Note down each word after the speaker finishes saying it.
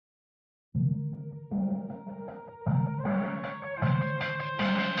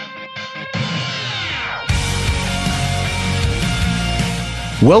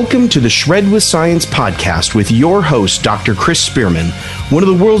Welcome to the Shred with Science podcast with your host, Dr. Chris Spearman, one of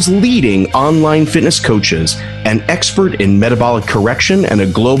the world's leading online fitness coaches, an expert in metabolic correction, and a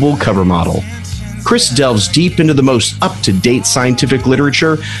global cover model. Chris delves deep into the most up-to-date scientific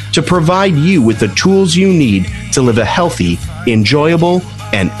literature to provide you with the tools you need to live a healthy, enjoyable,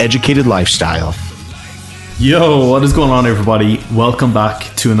 and educated lifestyle. Yo, what is going on, everybody? Welcome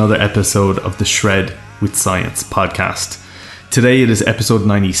back to another episode of the Shred with Science podcast. Today it is episode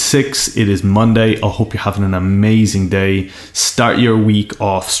 96. It is Monday. I hope you're having an amazing day. Start your week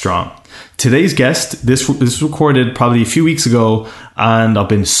off strong. Today's guest, this was recorded probably a few weeks ago, and I've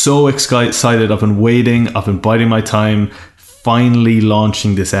been so excited. I've been waiting. I've been biding my time, finally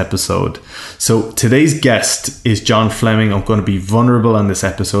launching this episode. So today's guest is John Fleming. I'm going to be vulnerable on this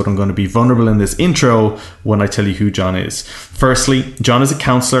episode. I'm going to be vulnerable in this intro when I tell you who John is. Firstly, John is a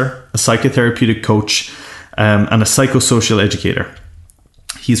counselor, a psychotherapeutic coach, and a psychosocial educator.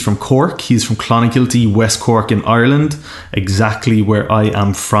 He's from Cork. He's from Clonakilty, West Cork in Ireland, exactly where I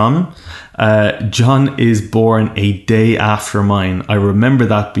am from. John is born a day after mine. I remember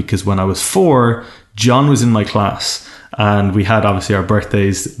that because when I was 4, John was in my class, and we had obviously our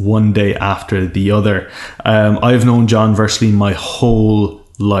birthdays one day after the other. I've known John virtually my whole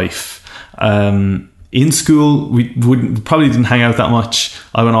life. In school, we probably didn't hang out that much.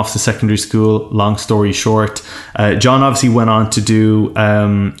 I went off to secondary school, long story short. John obviously went on to do,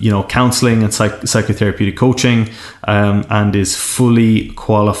 counselling and psychotherapeutic coaching, and is fully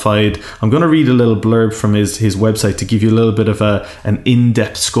qualified. I'm going to read a little blurb from his website to give you a little bit of an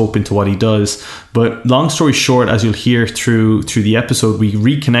in-depth scope into what he does. But long story short, as you'll hear through the episode, we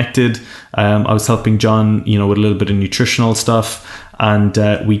reconnected. I was helping John, with a little bit of nutritional stuff.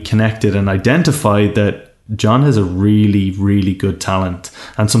 And we connected and identified that John has a really, really good talent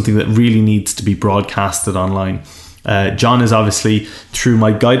and something that really needs to be broadcasted online. John has obviously, through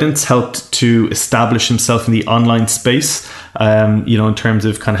my guidance, helped to establish himself in the online space, in terms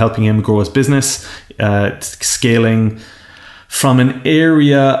of kind of helping him grow his business, scaling from an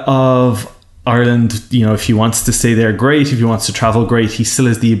area of Ireland. If he wants to stay there, great. If he wants to travel, great. He still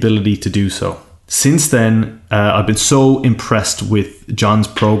has the ability to do so. Since then, I've been so impressed with John's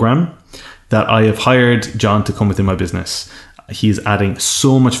program that I have hired John to come within my business. He is adding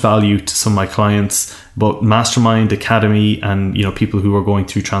so much value to some of my clients, both Mastermind, Academy, and people who are going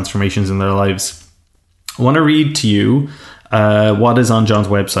through transformations in their lives. I want to read to you what is on John's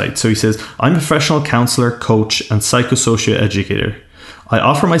website. So he says, I'm a professional counselor, coach, and psychosocial educator. I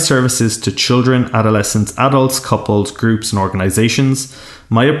offer my services to children, adolescents, adults, couples, groups, and organizations.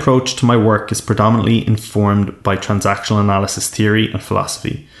 My approach to my work is predominantly informed by transactional analysis theory and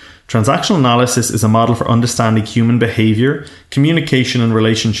philosophy. Transactional analysis is a model for understanding human behavior, communication, and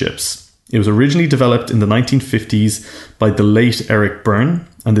relationships. It was originally developed in the 1950s by the late Eric Berne,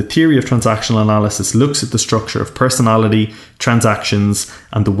 and the theory of transactional analysis looks at the structure of personality, transactions,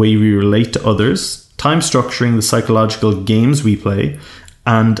 and the way we relate to others, time structuring the psychological games we play,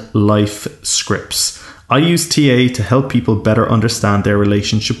 and life scripts. I use TA to help people better understand their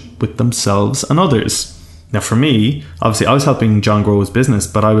relationship with themselves and others. Now for me, obviously I was helping John grow his business,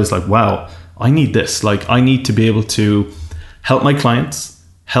 but I was like, wow, I need this. I need to be able to help my clients,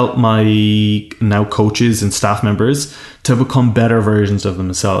 help my now coaches and staff members to become better versions of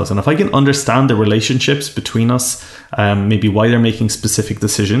themselves. And if I can understand the relationships between us, maybe why they're making specific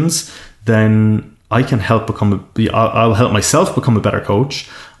decisions, then I can I'll help myself become a better coach.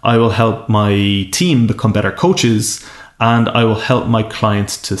 I will help my team become better coaches, and I will help my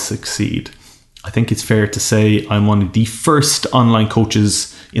clients to succeed. I think it's fair to say I'm one of the first online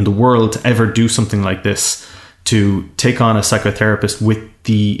coaches in the world to ever do something like this, to take on a psychotherapist with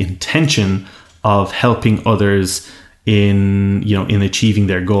the intention of helping others in achieving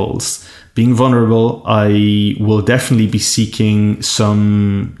their goals. Being vulnerable, I will definitely be seeking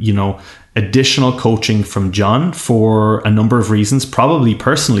some, additional coaching from John for a number of reasons, probably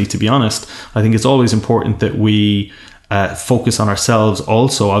personally, to be honest. I think it's always important that we focus on ourselves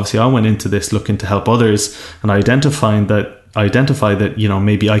also. Obviously, I went into this looking to help others, and I identified that,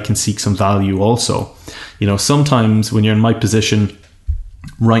 maybe I can seek some value also. Sometimes when you're in my position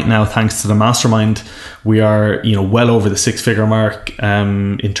right now, thanks to the Mastermind, we are, well over the 6-figure mark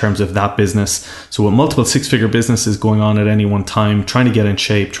in terms of that business. So with multiple 6-figure businesses going on at any one time, trying to get in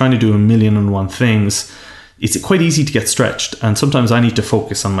shape, trying to do 1,000,001 things, it's quite easy to get stretched. And sometimes I need to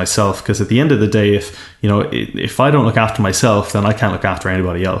focus on myself, because at the end of the day, if I don't look after myself, then I can't look after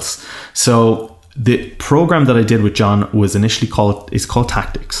anybody else. So the program that I did with John was initially called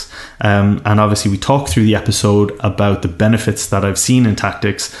Tactics. And obviously we talked through the episode about the benefits that I've seen in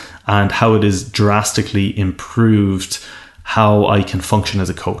Tactics and how it has drastically improved how I can function as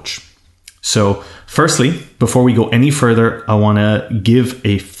a coach. So firstly, before we go any further, I want to give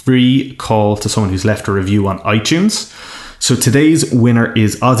a free call to someone who's left a review on iTunes. So today's winner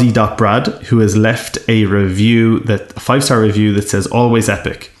is Aussie.Brad, who has left a 5-star review that says, "Always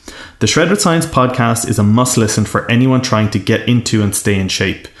epic. The Shred with Science podcast is a must listen for anyone trying to get into and stay in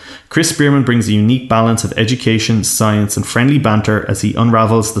shape. Chris Spearman brings a unique balance of education, science, and friendly banter as he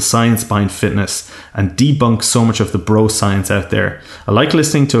unravels the science behind fitness and debunks so much of the bro science out there. I like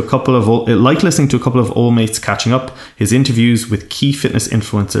listening to a couple of old mates catching up. His interviews with key fitness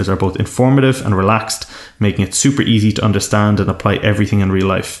influencers are both informative and relaxed, making it super easy to understand and apply everything in real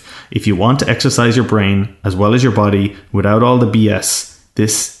life. If you want to exercise your brain as well as your body without all the BS,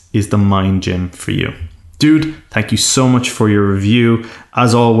 this is the mind gym for you." Dude, thank you so much for your review.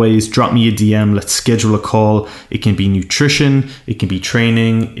 As always, drop me a DM. Let's schedule a call. It can be nutrition. It can be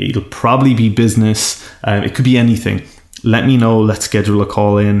training. It'll probably be business. It could be anything. Let me know. Let's schedule a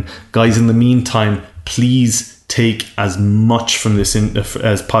call in. Guys, in the meantime, please take as much from this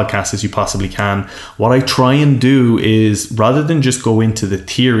as podcast as you possibly can. What I try and do is, rather than just go into the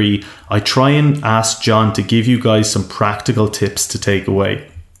theory, I try and ask John to give you guys some practical tips to take away.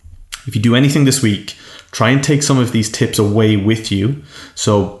 If you do anything this week, try and take some of these tips away with you.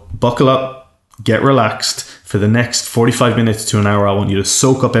 So buckle up, get relaxed. For the next 45 minutes to an hour, I want you to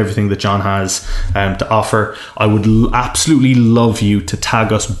soak up everything that John has to offer. I would absolutely love you to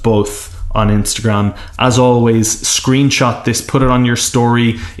tag us both on Instagram. As always, screenshot this, put it on your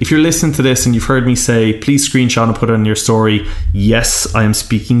story. If you're listening to this and you've heard me say, please screenshot and put it on your story. Yes, I am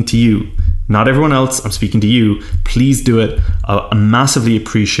speaking to you. Not everyone else, I'm speaking to you. Please do it. I massively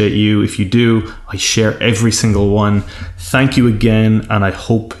appreciate you. If you do, I share every single one. Thank you again, and I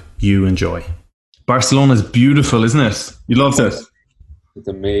hope you enjoy. Barcelona is beautiful, isn't it? You loved it? It's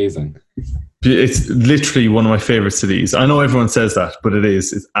amazing. It's literally one of my favorite cities. I know everyone says that, but it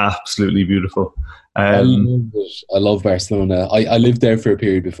is. It's absolutely beautiful. I love Barcelona. I lived there for a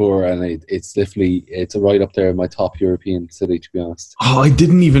period before, and it's right up there in my top European city, to be honest. Oh, I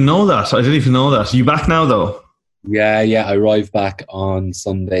didn't even know that. Are you back now, though? Yeah. I arrived back on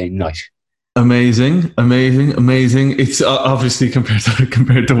Sunday night. Amazing. It's obviously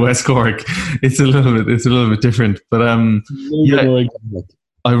compared to West Cork, it's a little bit different. But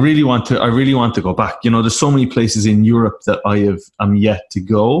I really want to go back. You know, there's so many places in Europe that I'm yet to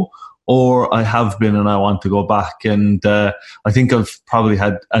go, or I have been and I want to go back. And I think I've probably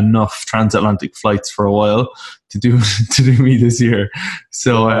had enough transatlantic flights for a while to do me this year.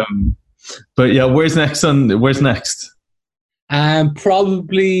 So, but yeah, where's next?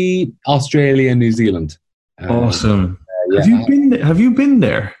 Probably Australia and New Zealand. Awesome. Have you been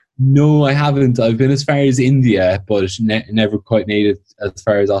there? No, I haven't. I've been as far as India, but never quite made it as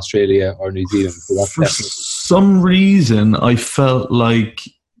far as Australia or New Zealand. So For some reason, I felt like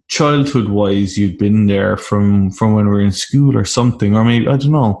childhood-wise, you'd been there from when we were in school or something, or maybe, I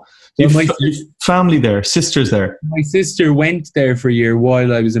don't know. Your family there, sisters there. My sister went there for a year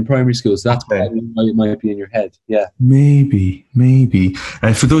while I was in primary school, so that's why it might be in your head. Yeah, maybe.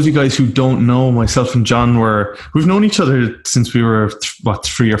 For those of you guys who don't know, myself and John we've known each other since we were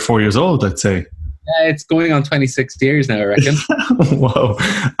 3 or 4 years old, I'd say. Yeah, it's going on 26 years now, I reckon. Wow,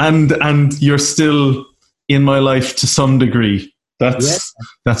 and you're still in my life to some degree.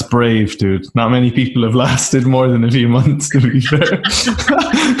 That's brave, dude. Not many people have lasted more than a few months, to be fair.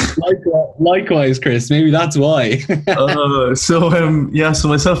 Likewise, Chris. Maybe that's why. So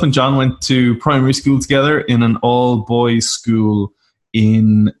myself and John went to primary school together in an all-boys school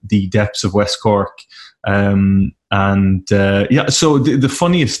in the depths of West Cork. So the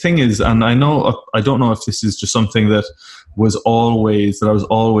funniest thing is, and I don't know if this is just something that I was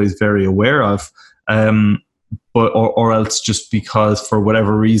always very aware of, or else just because for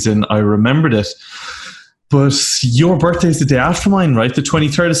whatever reason I remembered it. But your birthday is the day after mine, right? The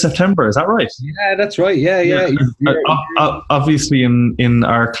 23rd of September, is that right? Yeah, that's right. Yeah. Obviously, in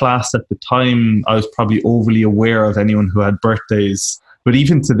our class at the time, I was probably overly aware of anyone who had birthdays. But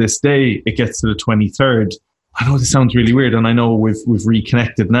even to this day, it gets to the 23rd. I know this sounds really weird, and I know we've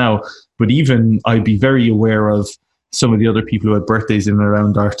reconnected now, but even I'd be very aware of some of the other people who had birthdays in and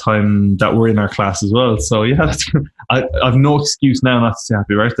around our time that were in our class as well. So yeah, I've no excuse now not to say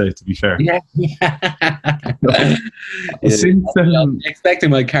happy birthday, to be fair. Yeah. I'm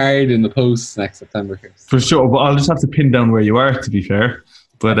expecting my card in the post next September. For sure, but I'll just have to pin down where you are, to be fair.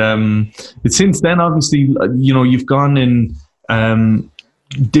 But since then, obviously, you've gone in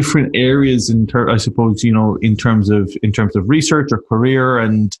different areas I suppose, in terms of research or career,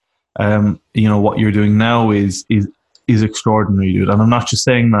 and what you're doing now is extraordinary, dude. And I'm not just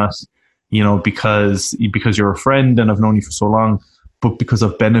saying that, because you're a friend and I've known you for so long, but because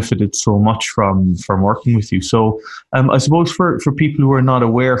I've benefited so much from working with you. So I suppose for people who are not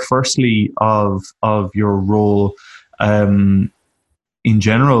aware, firstly, of your role in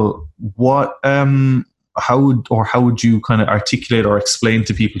general, what how would you kind of articulate or explain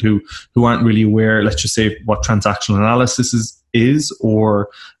to people who aren't really aware, let's just say, what transactional analysis is or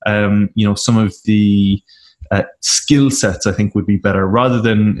some of the skill sets, I think, would be better, rather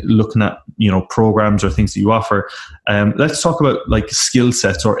than looking at programs or things that you offer. Let's talk about like skill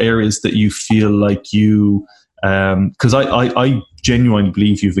sets or areas that you feel like you, because I genuinely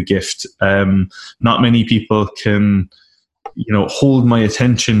believe you have a gift. Not many people can hold my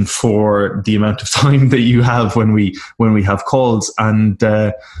attention for the amount of time that you have when we have calls, and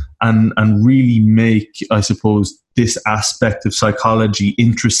really make, I suppose, this aspect of psychology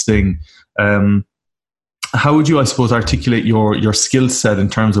interesting. How would you, I suppose, articulate your skill set in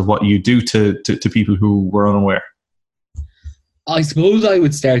terms of what you do to people who were unaware? I suppose I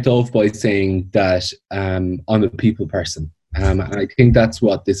would start off by saying that I'm a people person. And I think that's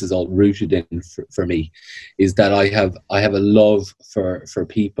what this is all rooted in for me, is that I have a love for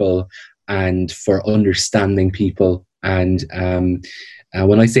people and for understanding people. And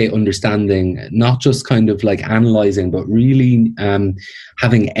when I say understanding, not just kind of like analyzing, but really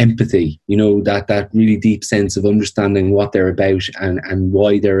having empathy, that really deep sense of understanding what they're about and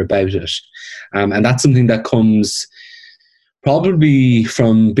why they're about it. And that's something that comes probably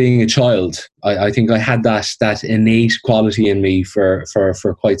from being a child. I think I had that innate quality in me for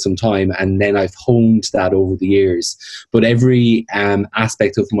quite some time, and then I've honed that over the years. But every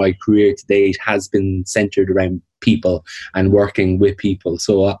aspect of my career to date has been centered around people and working with people.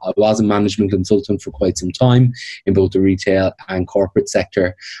 So I was a management consultant for quite some time in both the retail and corporate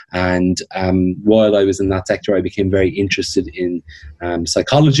sector. And while I was in that sector, I became very interested in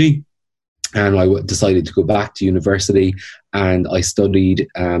psychology. And I decided to go back to university, and I studied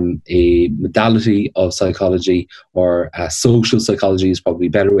a modality of psychology, or social psychology is probably a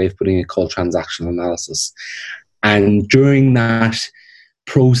better way of putting it, called transactional analysis. And during that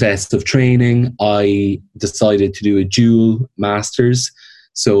process of training, I decided to do a dual master's.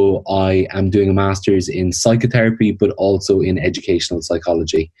 So I am doing a master's in psychotherapy, but also in educational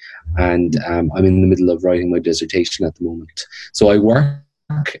psychology. And I'm in the middle of writing my dissertation at the moment. So I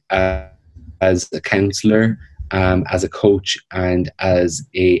work as a counsellor, as a coach, and as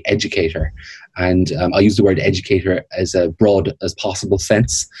a educator. And I use the word educator as a broad as possible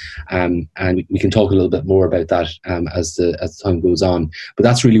sense. And we can talk a little bit more about that as the time goes on. But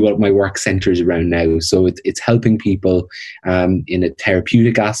that's really what my work centers around now. So it's helping people in a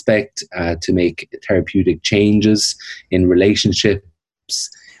therapeutic aspect to make therapeutic changes in relationships,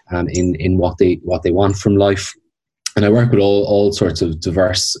 in what they want from life. And I work with all sorts of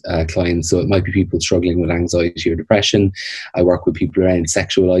diverse clients. So it might be people struggling with anxiety or depression. I work with people around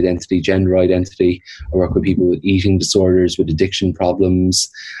sexual identity, gender identity. I work with people with eating disorders, with addiction problems.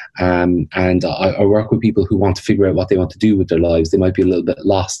 And I work with people who want to figure out what they want to do with their lives. They might be a little bit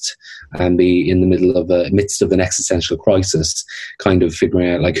lost and be in the midst of an existential crisis, kind of figuring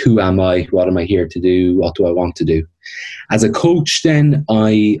out, like, who am I? What am I here to do? What do I want to do? As a coach, then,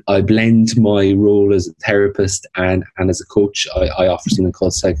 I blend my role as a therapist and as a coach. I offer something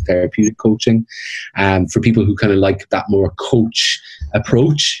called psychotherapeutic coaching for people who kind of like that more coach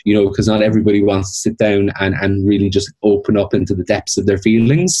approach, because not everybody wants to sit down and really just open up into the depths of their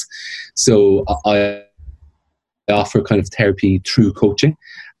feelings. So I offer kind of therapy through coaching.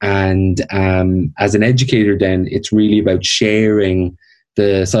 And as an educator, then, it's really about sharing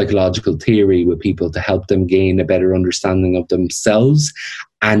the psychological theory with people to help them gain a better understanding of themselves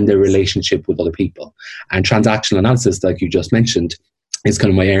and their relationship with other people. And transactional analysis, like you just mentioned, is kind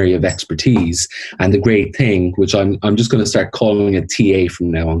of my area of expertise. And the great thing, which I'm just going to start calling it TA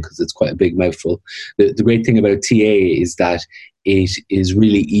from now on, because it's quite a big mouthful. The great thing about TA is that it is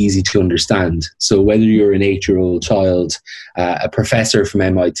really easy to understand. So whether you're an 8-year-old child, a professor from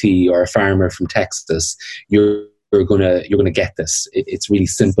MIT, or a farmer from Texas, you're going to get this. It's really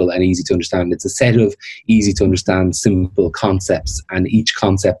simple and easy to understand. It's a set of easy to understand, simple concepts, and each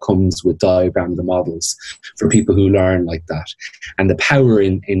concept comes with diagrams and models for people who learn like that. And the power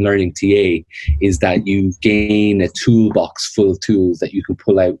in learning TA is that you gain a toolbox full of tools that you can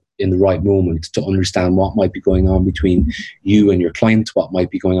pull out in the right moment to understand what might be going on between you and your client, what might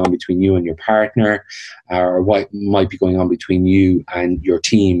be going on between you and your partner, or what might be going on between you and your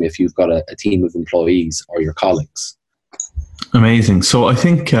team if you've got a team of employees or your colleagues. Amazing. So I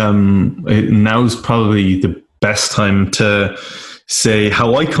think now's probably the best time to say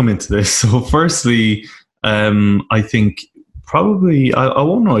how I come into this. So firstly, I think probably, I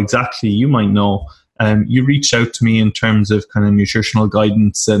won't know exactly, you might know. You reached out to me in terms of kind of nutritional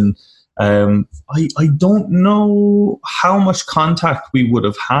guidance, and I don't know how much contact we would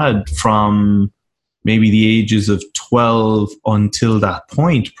have had from maybe the ages of 12 until that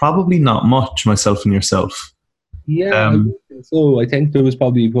point. Probably not much, myself and yourself. Yeah, I think there was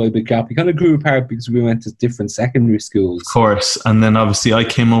probably quite a big gap. We kind of grew apart because we went to different secondary schools. Of course. And then obviously I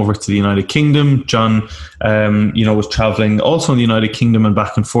came over to the United Kingdom. John, was traveling also in the United Kingdom and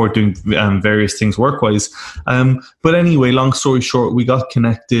back and forth doing various things work-wise. But anyway, long story short, we got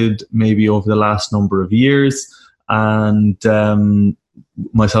connected maybe over the last number of years. And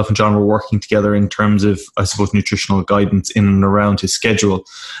myself and John were working together in terms of, I suppose, nutritional guidance in and around his schedule.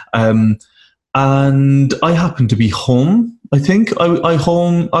 And I happened to be home. I think I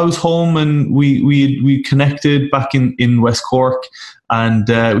was home, and we connected back in West Cork, and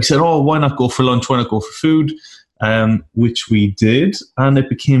we said, "Oh, why not go for lunch? Why not go for food?" Which we did, and it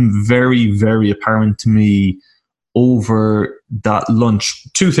became very, very apparent to me over that lunch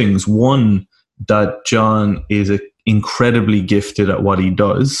two things. One, that John is incredibly gifted at what he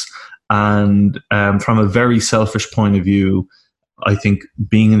does, and from a very selfish point of view, I think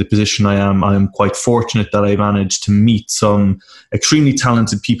being in the position I am quite fortunate that I managed to meet some extremely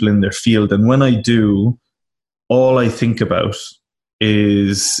talented people in their field. And when I do, all I think about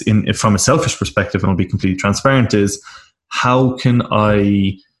is, from a selfish perspective, and I'll be completely transparent, is how can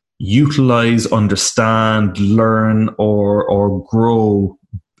I utilize, understand, learn, or grow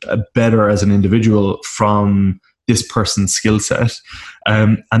better as an individual from this person's skill set.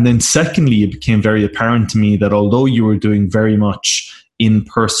 And then secondly, it became very apparent to me that although you were doing very much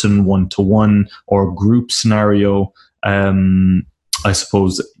in-person one-to-one or group scenario, I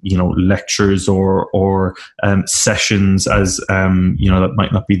suppose, lectures or sessions, as that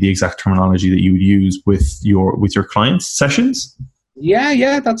might not be the exact terminology that you would use with your clients, sessions.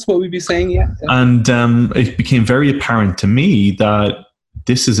 Yeah, that's what we'd be saying. Yeah, and it became very apparent to me that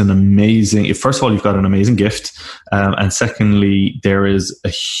this is an amazing, first of all, you've got an amazing gift. And secondly, there is a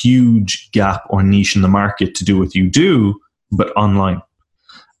huge gap or niche in the market to do what you do, but online.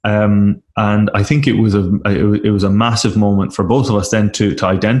 And I think it was a massive moment for both of us then to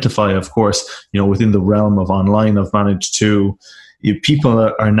identify, of course, within the realm of online, I've managed to,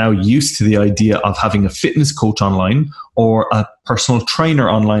 people are now used to the idea of having a fitness coach online or a personal trainer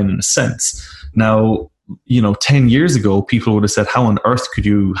online in a sense. Now, 10 years ago, people would have said, how on earth could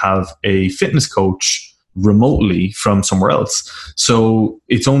you have a fitness coach remotely from somewhere else? So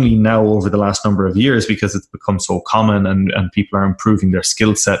it's only now over the last number of years, because it's become so common and people are improving their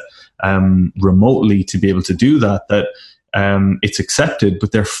skill set remotely to be able to do that it's accepted.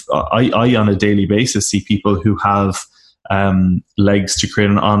 But I on a daily basis see people who have legs to create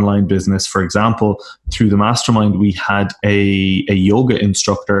an online business. For example, through the mastermind, we had a yoga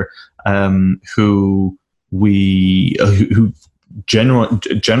instructor who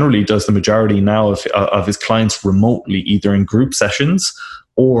generally does the majority now of his clients remotely, either in group sessions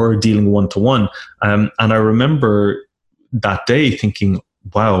or dealing one-to-one. And I remember that day thinking,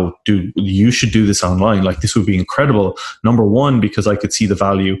 wow, dude, you should do this online. Like, this would be incredible. Number one, because I could see the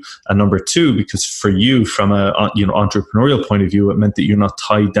value. And number two, because for you, from a entrepreneurial point of view, it meant that you're not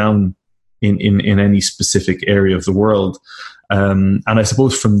tied down in any specific area of the world. And I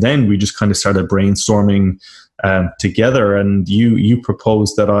suppose from then we just kind of started brainstorming together, and you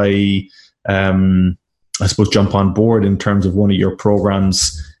proposed that I suppose jump on board in terms of one of your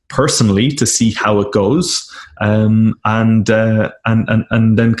programs personally to see how it goes, and then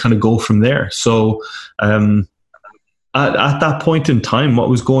kind of go from there. So at that point in time, what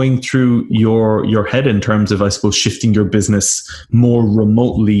was going through your head in terms of, I suppose, shifting your business more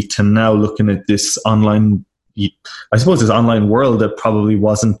remotely to now looking at this online, I suppose, this online world that probably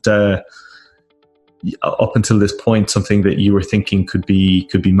wasn't up until this point something that you were thinking could be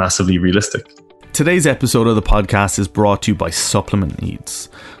massively realistic? Today's episode of the podcast is brought to you by Supplement Needs.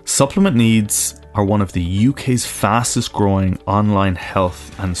 Supplement Needs are one of the UK's fastest growing online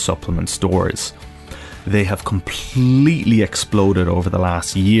health and supplement stores. They have completely exploded over the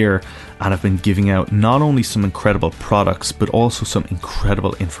last year and have been giving out not only some incredible products, but also some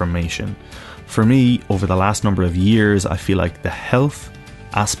incredible information. For me, over the last number of years, I feel like the health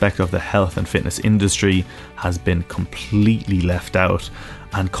aspect of the health and fitness industry has been completely left out,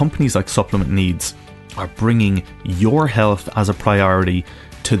 and companies like Supplement Needs are bringing your health as a priority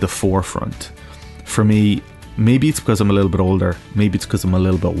to the forefront. For me, maybe it's because I'm a little bit older, maybe it's because I'm a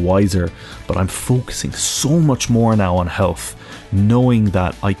little bit wiser, but I'm focusing so much more now on health, knowing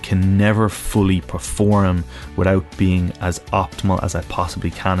that I can never fully perform without being as optimal as I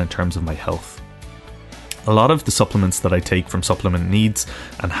possibly can in terms of my health. A lot of the supplements that I take from Supplement Needs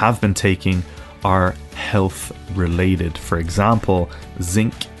and have been taking are health related. For example,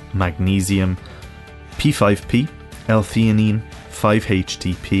 zinc, magnesium, P5P, L-theanine,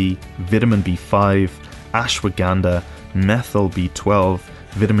 5-HTP, vitamin B5, ashwagandha, methyl B12,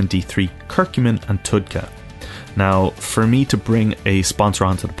 vitamin D3, curcumin, and TUDCA. Now, for me to bring a sponsor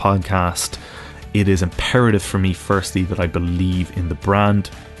onto the podcast, it is imperative for me, firstly, that I believe in the brand,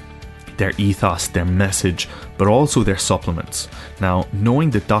 their ethos, their message, but also their supplements. Now,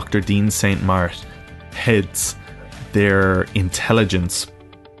 knowing that Dr. Dean St. Mart heads their intelligence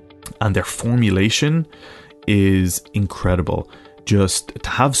and their formulation is incredible. Just to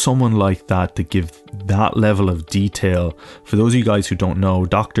have someone like that to give that level of detail. For those of you guys who don't know,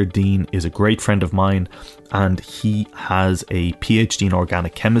 Dr. Dean is a great friend of mine, and he has a PhD in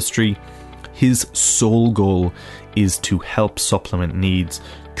organic chemistry. His sole goal is to help Supplement Needs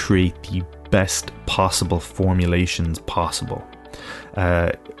create the best possible formulations possible.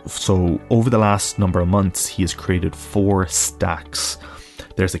 So over the last number of months, he has created 4 stacks.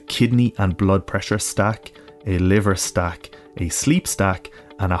 There's a kidney and blood pressure stack, a liver stack, a sleep stack,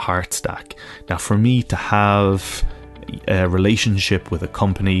 and a heart stack. Now, for me to have a relationship with a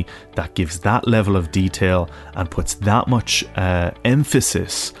company that gives that level of detail and puts that much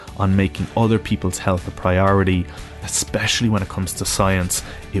emphasis on making other people's health a priority, especially when it comes to science,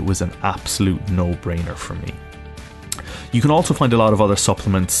 it was an absolute no-brainer for me. You can also find a lot of other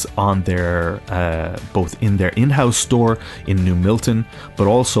supplements on their, both in their in-house store in New Milton, but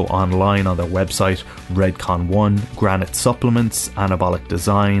also online on their website, Redcon 1, Granite Supplements, Anabolic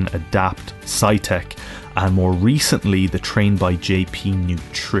Design, Adapt, Cytec, and more recently, the Trained by JP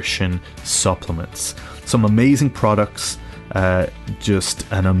Nutrition supplements. Some amazing products, just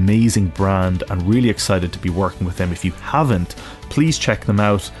an amazing brand, and really excited to be working with them. If you haven't, please check them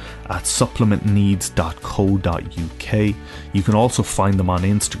out at supplementneeds.co.uk. You can also find them on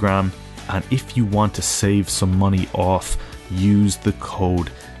Instagram, and if you want to save some money off, use the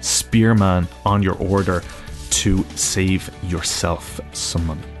code Spearman on your order to save yourself some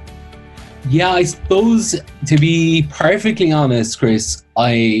money. Yeah, I suppose, to be perfectly honest, Chris,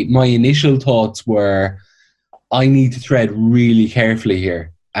 my initial thoughts were, I need to tread really carefully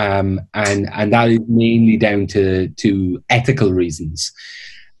here. And that is mainly down to ethical reasons.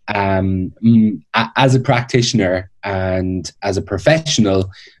 As a practitioner and as a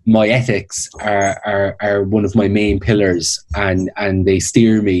professional, my ethics are one of my main pillars, and they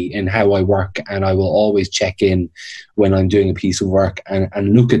steer me in how I work, and I will always check in when I'm doing a piece of work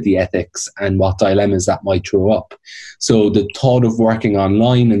and look at the ethics and what dilemmas that might throw up. So the thought of working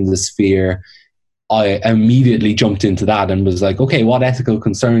online in the sphere, I immediately jumped into that and was like, okay, what ethical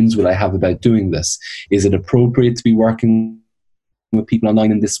concerns will I have about doing this? Is it appropriate to be working with people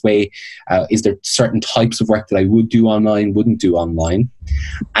online in this way? Is there certain types of work that I would do online, wouldn't do online?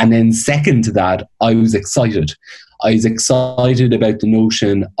 And then second to that, I was excited. I was excited about the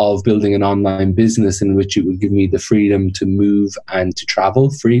notion of building an online business in which it would give me the freedom to move and to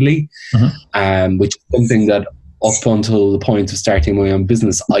travel freely, which is something that up until the point of starting my own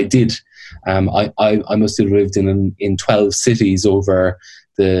business, I did. I must have lived in 12 cities over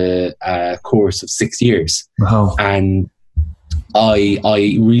the course of 6 years. Wow. And I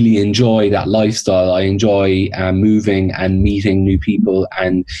really enjoy that lifestyle. I enjoy moving and meeting new people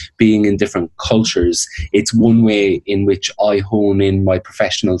and being in different cultures. It's one way in which I hone in my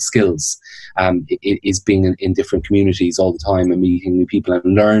professional skills. It is being in different communities all the time and meeting new people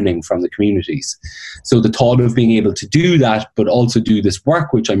and learning from the communities. So the thought of being able to do that, but also do this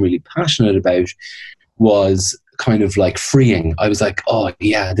work, which I'm really passionate about, was kind of like freeing. I was like, oh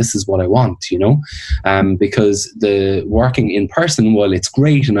yeah, this is what I want, because the working in person, while it's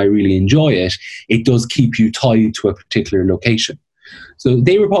great and I really enjoy it, it does keep you tied to a particular location. So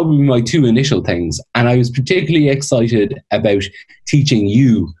they were probably my 2 initial things. And I was particularly excited about teaching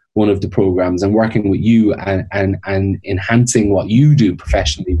you one of the programs and working with you and enhancing what you do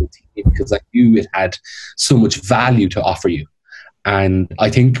professionally with TV, because I knew it had so much value to offer you. And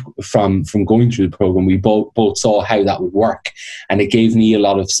I think from going through the program, we both saw how that would work. And it gave me a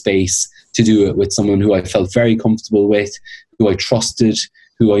lot of space to do it with someone who I felt very comfortable with, who I trusted,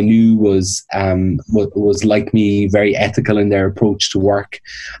 who I knew was like me, very ethical in their approach to work.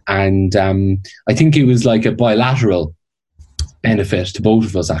 And I think it was like a bilateral benefit to both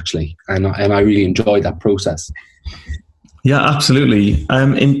of us, actually. And I really enjoyed that process. Yeah, absolutely.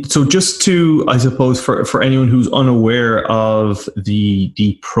 And so just to, I suppose, for anyone who's unaware of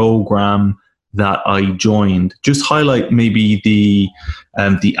the program that I joined, just highlight maybe the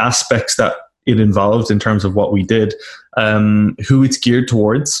aspects that it involved in terms of what we did, who it's geared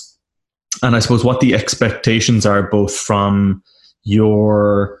towards, I suppose what the expectations are, both from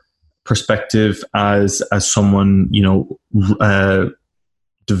your perspective as someone,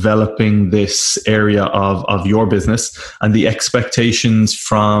 developing this area of your business, and the expectations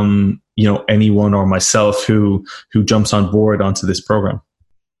from, anyone or myself who jumps on board onto this program.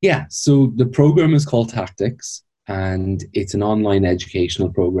 Yeah. So the program is called Tactics, and it's an online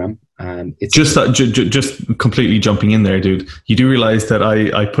educational program. It's just completely jumping in there, dude. You do realize that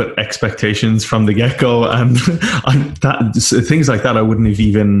I put expectations from the get-go, and things like that I wouldn't have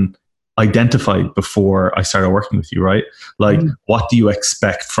even identified before I started working with you, right? Like, what do you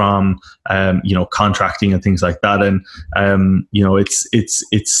expect from contracting and things like that? And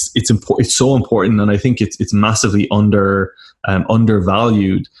it's so important, and I think it's massively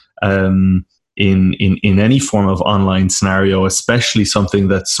undervalued in any form of online scenario, especially something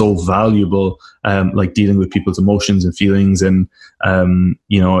that's so valuable, like dealing with people's emotions and feelings, and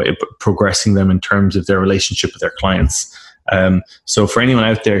progressing them in terms of their relationship with their clients. So for anyone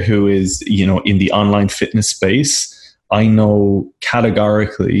out there who is, in the online fitness space, I know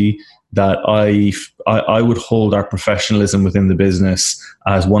categorically that I would hold our professionalism within the business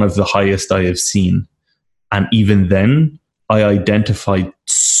as one of the highest I have seen. And even then, I identified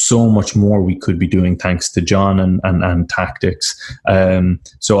so much more we could be doing thanks to John and Tactics.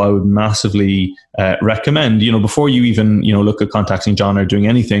 So I would massively recommend, before you even, look at contacting John or doing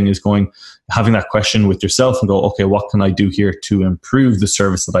anything, is having that question with yourself and go, okay, what can I do here to improve the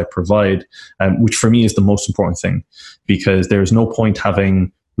service that I provide? Which for me is the most important thing, because there's no point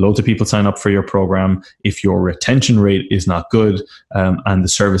having loads of people sign up for your program if your retention rate is not good, and the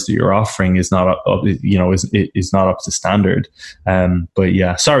service that you're offering is not is not up to standard. But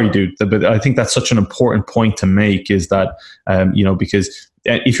yeah, sorry, dude, but I think that's such an important point to make, is that because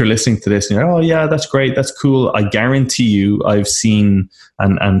if you're listening to this and you're, oh yeah, that's great, that's cool, I guarantee you I've seen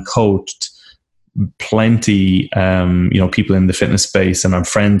and coached plenty people in the fitness space, and I'm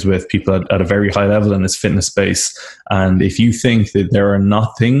friends with people at a very high level in this fitness space. And if you think that there are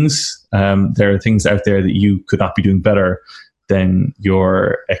not things, there are things out there that you could not be doing better, then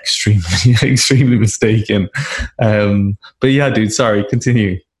you're extremely mistaken. But yeah, dude, sorry,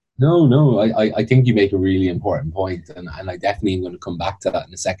 continue. No, I think you make a really important point, and I definitely am going to come back to that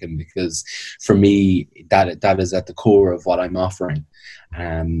in a second, because for me, that is at the core of what I'm offering.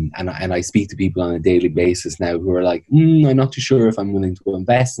 And I speak to people on a daily basis now who are like, I'm not too sure if I'm willing to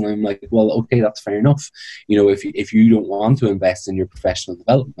invest. And I'm like, well, okay, that's fair enough. If you don't want to invest in your professional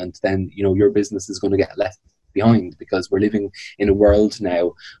development, then, your business is going to get left behind, because we're living in a world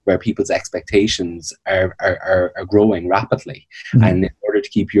now where people's expectations are growing rapidly. Mm-hmm. And in order to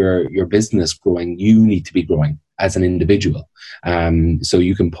keep your business growing, you need to be growing as an individual. So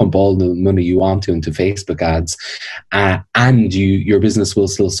you can pump all the money you want to into Facebook ads, and your business will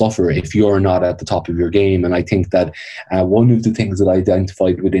still suffer if you're not at the top of your game. And I think that one of the things that I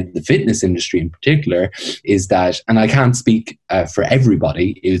identified within the fitness industry in particular is that, and I can't speak for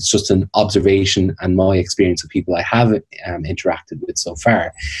everybody, it's just an observation and my experience of people I have interacted with so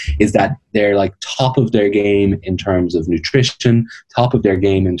far, is that they're like top of their game in terms of nutrition, top of their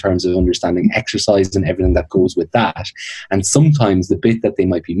game in terms of understanding exercise and everything that goes with that. And sometimes the bit that they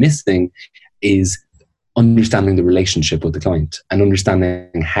might be missing is understanding the relationship with the client and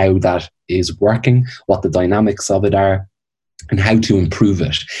understanding how that is working, what the dynamics of it are, and how to improve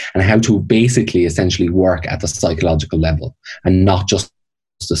it, and how to basically essentially work at the psychological level and not just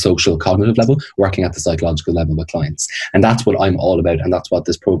the social cognitive level, working at the psychological level with clients. And that's what I'm all about, and that's what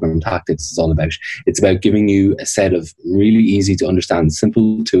this program Tactics is all about. It's about giving you a set of really easy to understand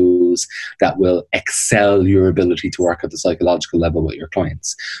simple tools that will excel your ability to work at the psychological level with your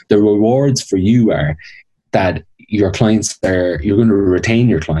clients. The rewards for you are that your clients you're going to retain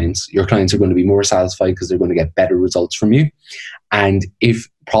your clients are going to be more satisfied because they're going to get better results from you. And if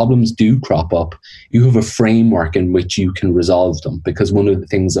problems do crop up, you have a framework in which you can resolve them. Because one of the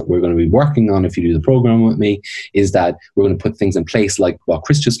things that we're going to be working on if you do the program with me is that we're going to put things in place like what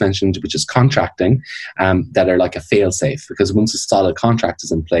Chris just mentioned, which is contracting, that are like a fail-safe. Because once a solid contract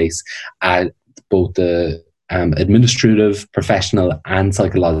is in place at both the administrative, professional and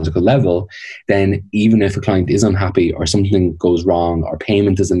psychological level, then even if a client is unhappy or something goes wrong or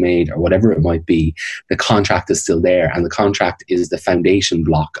payment isn't made or whatever it might be, the contract is still there, and the contract is the foundation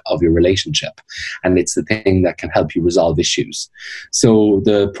block of your relationship, and it's the thing that can help you resolve issues. So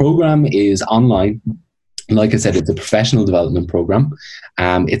the program is online. Like I said, it's a professional development program.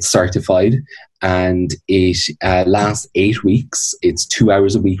 It's certified, and it lasts 8 weeks. It's 2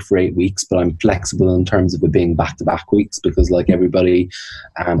 hours a week for 8 weeks, but I'm flexible in terms of it being back-to-back weeks because, like everybody,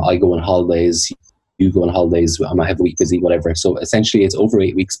 I go on holidays. do go on holidays, I might have a week busy, whatever. So essentially it's over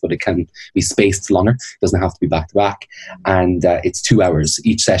 8 weeks, but it can be spaced longer. It doesn't have to be back to back. And it's 2 hours.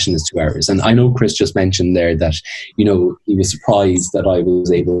 Each session is 2 hours. And I know Chris just mentioned there that, he was surprised that I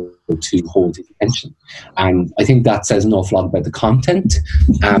was able to hold his attention. And I think that says an awful lot about the content,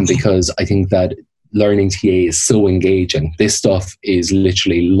 because I think that learning TA is so engaging. This stuff is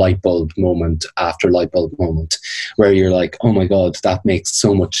literally light bulb moment after light bulb moment, where you're like, oh my God, that makes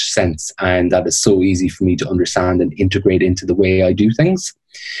so much sense. And that is so easy for me to understand and integrate into the way I do things.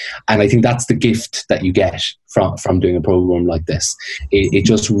 And I think that's the gift that you get from doing a program like this. It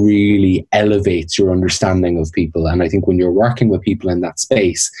just really elevates your understanding of people. And I think when you're working with people in that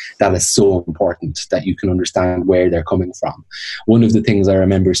space, that is so important, that you can understand where they're coming from. One of the things I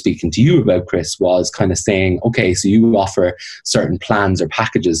remember speaking to you about, Chris, was kind of saying, okay, so you offer certain plans or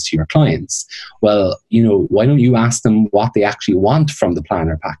packages to your clients. Well, why don't you ask them what they actually want from the plan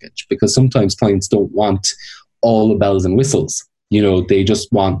or package? Because sometimes clients don't want all the bells and whistles. They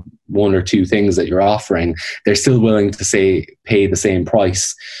just want one or two things that you're offering. They're still willing to pay the same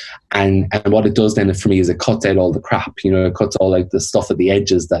price. And what it does then for me is it cuts out all the crap, it cuts all like the stuff at the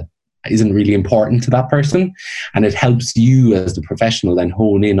edges that isn't really important to that person. And it helps you as the professional then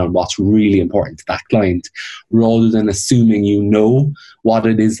hone in on what's really important to that client, rather than assuming what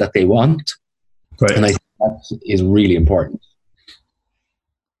it is that they want. Right. And I think that is really important.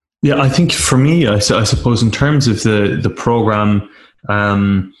 Yeah, I think for me, I suppose in terms of the program,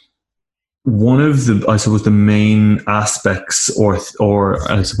 one of the main aspects or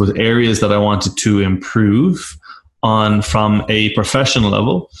I suppose areas that I wanted to improve on from a professional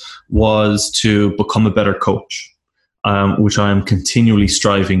level was to become a better coach, which I am continually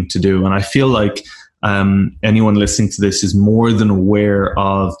striving to do. And I feel like anyone listening to this is more than aware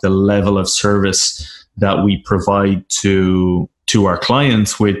of the level of service that we provide to our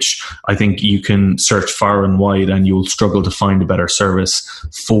clients, which I think you can search far and wide and you'll struggle to find a better service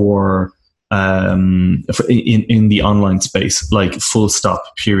for in the online space, like full stop,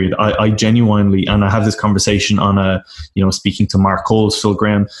 period. I genuinely, and I have this conversation on speaking to Mark Coles, Phil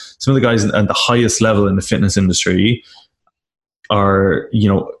Graham, some of the guys at the highest level in the fitness industry are,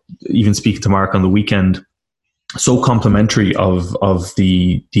 even speaking to Mark on the weekend, so complimentary of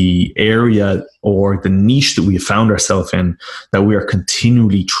the area or the niche that we have found ourselves in, that we are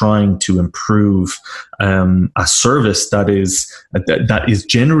continually trying to improve a service that is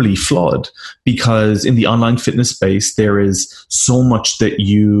generally flawed, because in the online fitness space there is so much that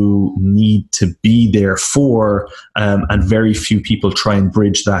you need to be there for, and very few people try and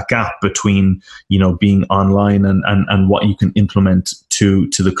bridge that gap between being online and what you can implement to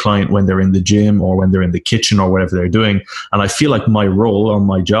the client when they're in the gym or when they're in the kitchen or whatever they're doing. And I feel like my role or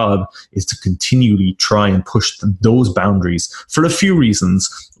my job is to continually try and push those boundaries for a few reasons.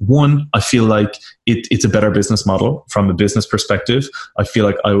 One, I feel like it's a better business model from a business perspective. I feel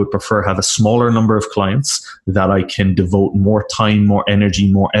like I would prefer have a smaller number of clients that I can devote more time, more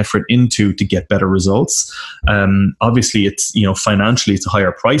energy, more effort into to get better results. Obviously, it's financially it's a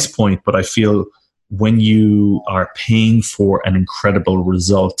higher price point, but I feel when you are paying for an incredible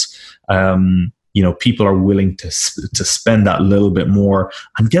result, people are willing to spend that little bit more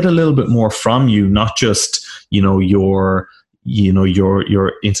and get a little bit more from you, not just your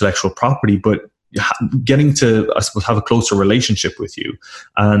intellectual property, but getting to, I suppose, have a closer relationship with you.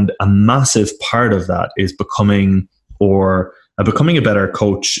 And a massive part of that is becoming a better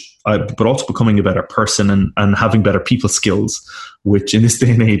coach, but also becoming a better person and having better people skills, which in this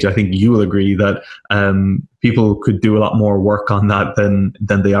day and age, I think you will agree that people could do a lot more work on that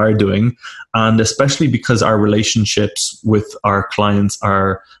than they are doing. And especially because our relationships with our clients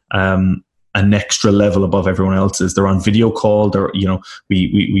are an extra level above everyone else's. They're on video call.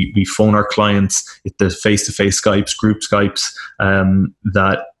 We phone our clients. It's the face-to-face Skypes, group Skypes,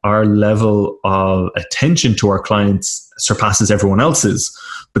 that our level of attention to our clients surpasses everyone else's.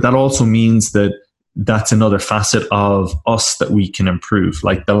 But that also means that that's another facet of us that we can improve,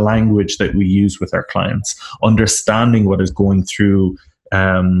 like the language that we use with our clients, understanding what is going through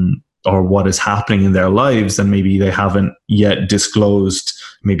or what is happening in their lives, and maybe they haven't yet disclosed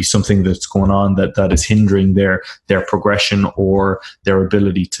maybe something that's going on that is hindering their progression or their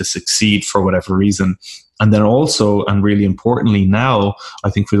ability to succeed for whatever reason. And then also, and really importantly now,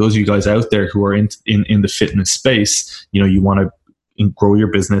 I think for those of you guys out there who are in the fitness space, you want to grow your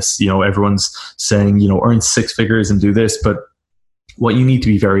business. Everyone's saying, earn 6 figures and do this, but what you need to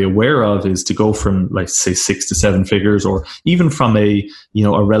be very aware of is to go from, like, say, 6 to 7 figures, or even from a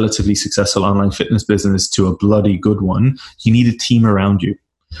relatively successful online fitness business to a bloody good one, you need a team around you.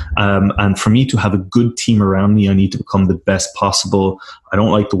 And for me to have a good team around me, I need to become the best possible. I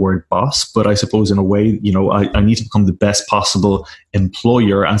don't like the word boss, but I suppose in a way, I need to become the best possible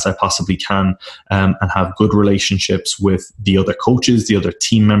employer as I possibly can, and have good relationships with the other coaches, the other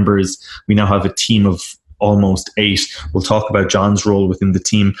team members. We now have a team of almost 8. We'll talk about John's role within the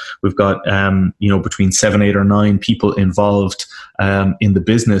team. We've got, between 7, 8 or 9 people involved in the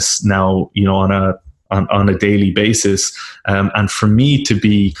business now, on a daily basis. And for me to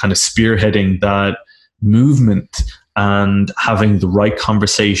be kind of spearheading that movement and having the right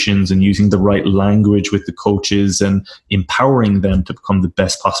conversations and using the right language with the coaches and empowering them to become the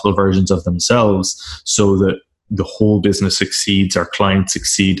best possible versions of themselves so that the whole business succeeds, our clients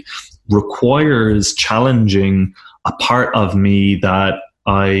succeed, requires challenging a part of me that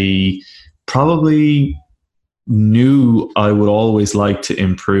I probably knew I would always like to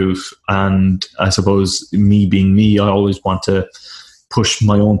improve. And I suppose me being me, I always want to push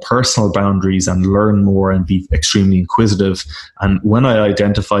my own personal boundaries and learn more and be extremely inquisitive. And when I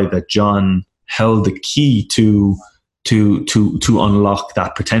identified that John held the key to unlock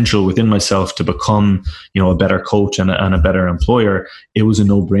that potential within myself to become, a better coach and a better employer, it was a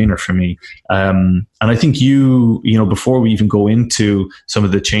no-brainer for me. And I think before we even go into some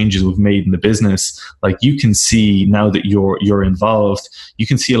of the changes we've made in the business, like you can see now that you're involved, you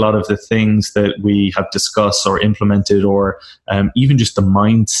can see a lot of the things that we have discussed or implemented, or even just the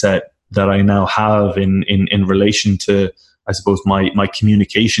mindset that I now have in relation to, I suppose, my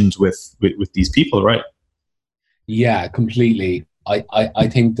communications with these people, right? Yeah, completely. I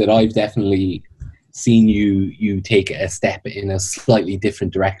think that I've definitely seen you take a step in a slightly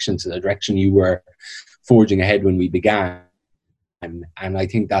different direction to the direction you were forging ahead when we began. And I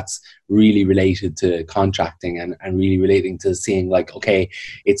think that's really related to contracting and really relating to seeing like, okay,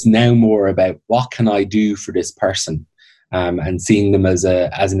 it's now more about what can I do for this person? And seeing them as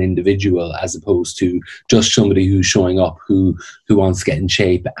an individual, as opposed to just somebody who's showing up, who wants to get in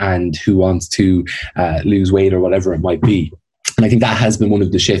shape and who wants to lose weight or whatever it might be. And I think that has been one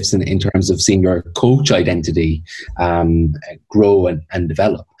of the shifts in terms of seeing your coach identity grow and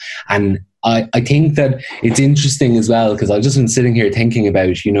develop. And I think that it's interesting as well, because I've just been sitting here thinking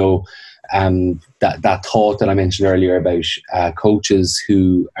about, that thought that I mentioned earlier about coaches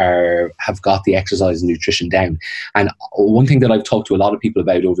who have got the exercise and nutrition down. And one thing that I've talked to a lot of people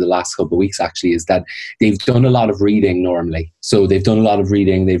about over the last couple of weeks actually is that they've done a lot of reading normally. So they've done a lot of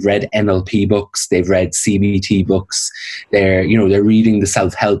reading. They've read NLP books. They've read CBT books. They're reading the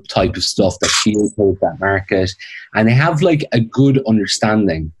self-help type of stuff that feels like that market. And they have like a good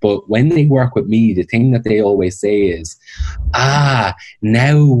understanding. But when they work with me, the thing that they always say is,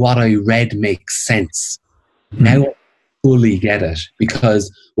 now what I read makes sense. Now I fully get it.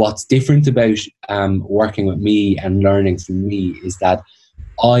 Because what's different about working with me and learning from me is that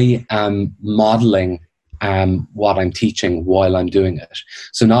I am modeling what I'm teaching while I'm doing it.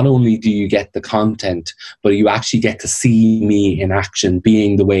 So not only do you get the content, but you actually get to see me in action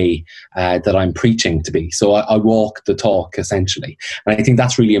being the way that I'm preaching to be. So I walk the talk essentially. And I think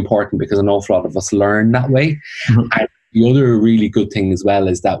that's really important because an awful lot of us learn that way. Mm-hmm. And the other really good thing as well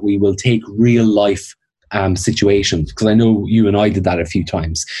is that we will take real life situations, because I know you and I did that a few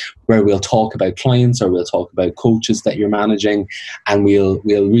times, where we'll talk about clients or we'll talk about coaches that you're managing, and we'll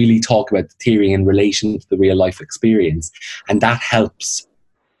really talk about the theory in relation to the real life experience, and that helps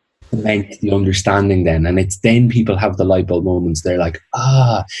cement the understanding then. And it's then people have the light bulb moments. They're like,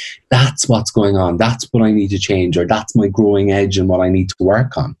 that's what's going on, that's what I need to change, or that's my growing edge and what I need to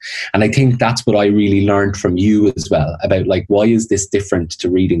work on. And I think that's what I really learned from you as well, about like, why is this different to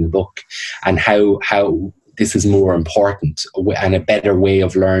reading a book, and how this is more important and a better way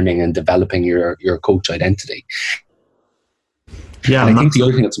of learning and developing your coach identity. Yeah, and I think the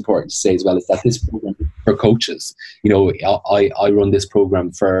other thing that's important to say as well is that this program for coaches, I run this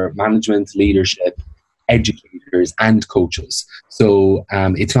program for management, leadership, educators, and coaches. So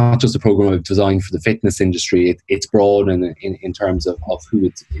it's not just a program I've designed for the fitness industry. It's broad in terms of who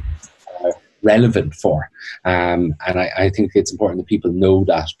it's relevant for. And I think it's important that people know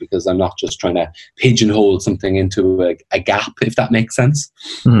that, because I'm not just trying to pigeonhole something into a gap, if that makes sense.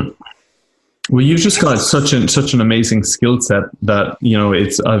 Mm-hmm. Well, you've just got such an amazing skill set that,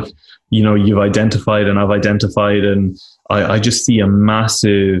 you've identified and I've identified, and I just see a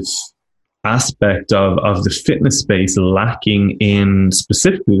massive aspect of the fitness space lacking in,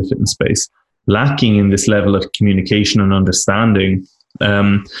 specifically the fitness space, lacking in this level of communication and understanding.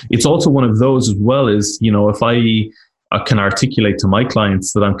 It's also one of those as well as, if I can articulate to my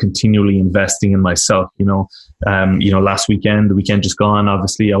clients that I'm continually investing in myself. Last weekend, the weekend just gone,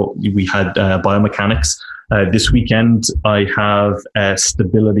 obviously we had biomechanics, This weekend, I have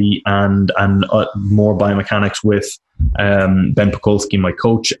stability and more biomechanics with Ben Pokolsky, my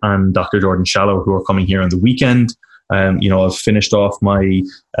coach, and Dr. Jordan Shallow, who are coming here on the weekend. I've finished off my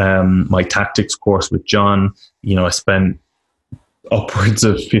my tactics course with John. I spent upwards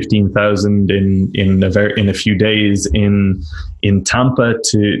of 15,000 in a few days in Tampa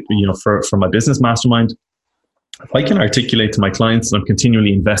for my business mastermind. If I can articulate to my clients that I'm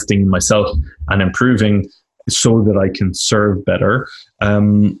continually investing in myself and improving so that I can serve better,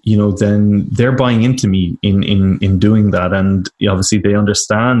 then they're buying into me in doing that. And obviously they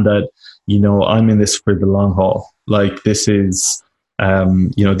understand that, I'm in this for the long haul. Like this is,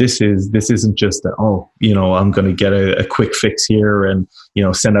 this isn't just that, I'm going to get a quick fix here and,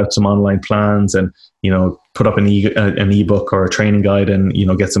 send out some online plans and, put up an ebook or a training guide and,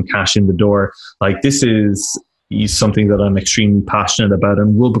 get some cash in the door. Like this is something that I'm extremely passionate about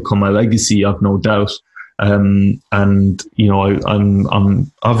and will become my legacy, I've no doubt. I'm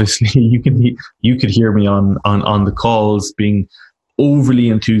obviously you could hear me on the calls being overly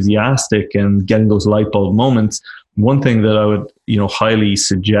enthusiastic and getting those light bulb moments. One thing that I would, highly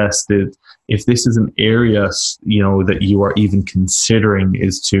suggest is if this is an area, that you are even considering,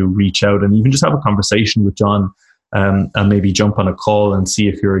 is to reach out and even just have a conversation with John, and maybe jump on a call and see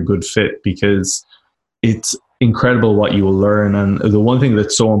if you're a good fit, because it's incredible what you will learn. And the one thing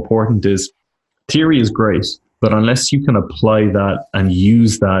that's so important is theory is great, but unless you can apply that and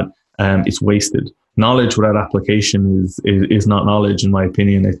use that, it's wasted. Knowledge without application is not knowledge, in my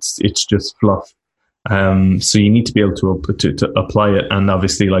opinion. It's just fluff. So you need to be able to apply it. And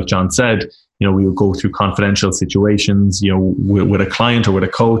obviously, like John said, we will go through confidential situations, with a client or with a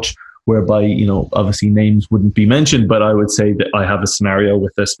coach, whereby, obviously names wouldn't be mentioned, but I would say that I have a scenario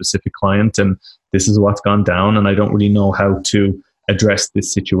with a specific client and this is what's gone down. And I don't really know how to address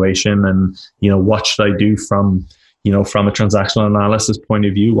this situation. And, what should I do from a transactional analysis point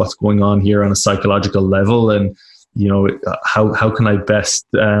of view, what's going on here on a psychological level, and, how can I best,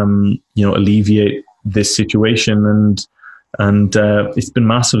 alleviate this situation. And it's been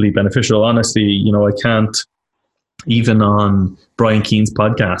massively beneficial. Honestly, I can't, even on Brian Keane's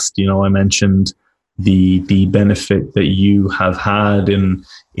podcast, I mentioned the benefit that you have had in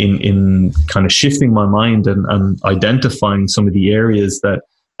kind of shifting my mind and identifying some of the areas that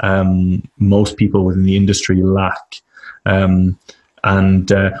most people within the industry lack. And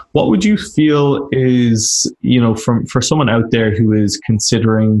what would you feel is, for someone out there who is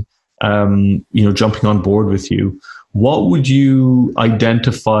considering, jumping on board with you, what would you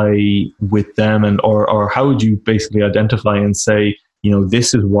identify with them, and or how would you basically identify and say,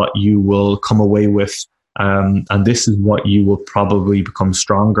 this is what you will come away with, and this is what you will probably become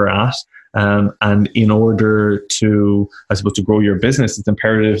stronger at. And in order to, I suppose, to grow your business, it's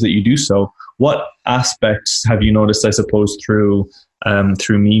imperative that you do so. What aspects have you noticed, I suppose, through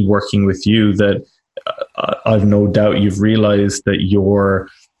me working with you, that I've no doubt you've realized that your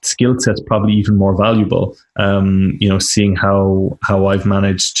skill set's probably even more valuable, seeing how I've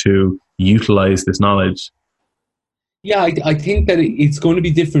managed to utilize this knowledge? Yeah, I think that it's going to be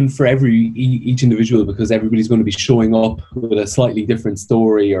different for each individual, because everybody's going to be showing up with a slightly different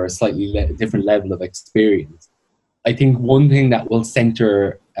story or a slightly different level of experience. I think one thing that will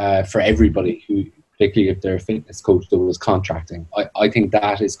center for everybody, who, particularly if they're a fitness coach that was contracting, I think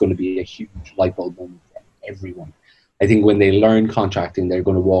that is going to be a huge light bulb moment for everyone. I think when they learn contracting, they're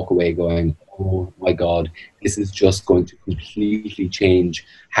going to walk away going, oh my God, this is just going to completely change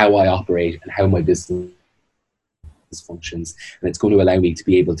how I operate and how my business functions. And it's going to allow me to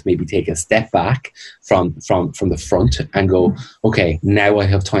be able to maybe take a step back from the front and go, okay, now I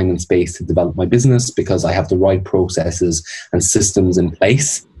have time and space to develop my business because I have the right processes and systems in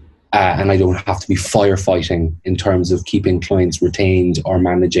place. And I don't have to be firefighting in terms of keeping clients retained or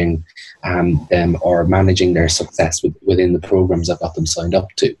managing them or managing their success within the programs I've got them signed up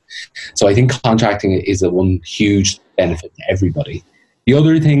to. So I think contracting is one huge benefit to everybody. The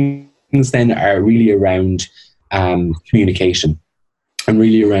other things then are really around communication, and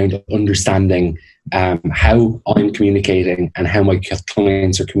really around understanding how I'm communicating and how my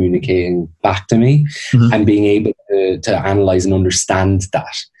clients are communicating back to me, and being able to analyze and understand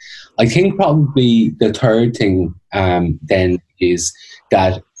that. I think probably the third thing then is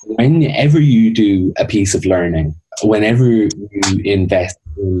that whenever you do a piece of learning, whenever you invest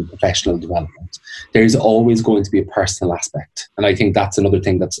in professional development, there's always going to be a personal aspect. And I think that's another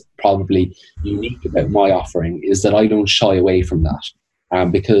thing that's probably unique about my offering, is that I don't shy away from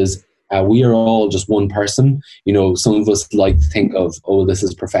that. Because We are all just one person. Some of us like to think of, oh, this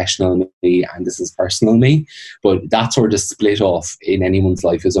is professional me and this is personal me. But that sort of split off in anyone's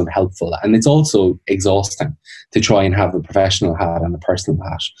life is unhelpful. And it's also exhausting to try and have a professional hat and a personal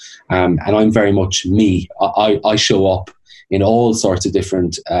hat. And I'm very much me. I show up in all sorts of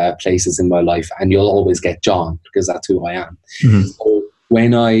different places in my life, and you'll always get John because that's who I am. Mm-hmm. So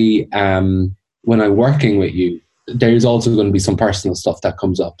when I'm working with you, there's also going to be some personal stuff that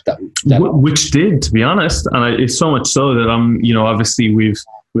comes up which did, to be honest, and it's so much so that I'm, obviously we've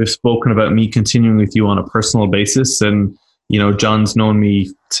spoken about me continuing with you on a personal basis, and John's known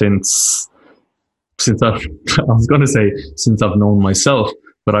me since I've known myself,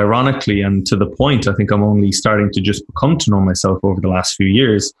 but ironically and to the point, I think I'm only starting to just come to know myself over the last few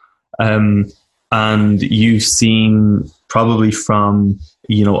years, and you've seen probably from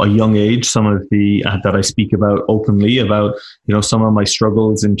a young age some of the that I speak about openly about some of my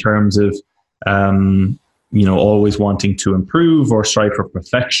struggles in terms of always wanting to improve or strive for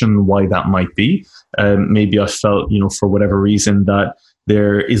perfection, why that might be. Maybe I felt for whatever reason that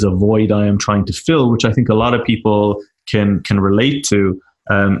there is a void I am trying to fill, which I think a lot of people can relate to,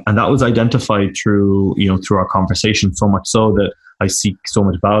 and that was identified through our conversation, so much so that I seek so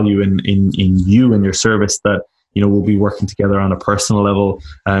much value in you and your service that we'll be working together on a personal level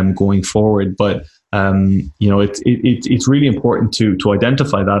going forward. But it's really important to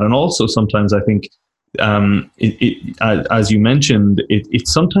identify that, and also sometimes I think as you mentioned,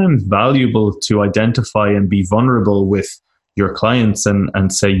 it's sometimes valuable to identify and be vulnerable with your clients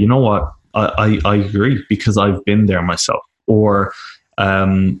and say, you know what, I agree because I've been there myself, or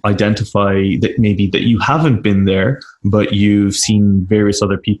identify that maybe that you haven't been there, but you've seen various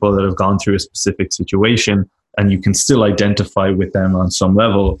other people that have gone through a specific situation, and you can still identify with them on some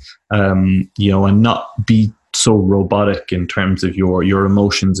level, and not be so robotic in terms of your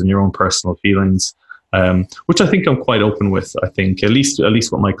emotions and your own personal feelings, which I think I'm quite open with. I think at least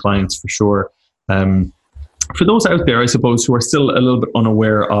with my clients, for sure. For those out there, I suppose, who are still a little bit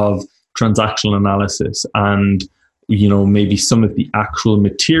unaware of transactional analysis and maybe some of the actual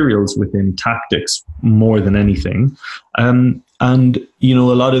materials within tactics more than anything, and a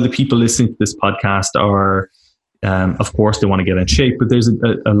lot of the people listening to this podcast are, of course, they want to get in shape, but there's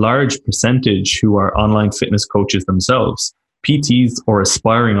a large percentage who are online fitness coaches themselves, PTs or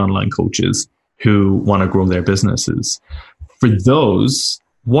aspiring online coaches who want to grow their businesses. For those,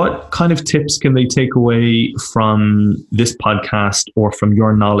 what kind of tips can they take away from this podcast or from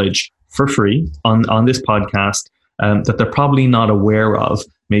your knowledge for free on this podcast that they're probably not aware of?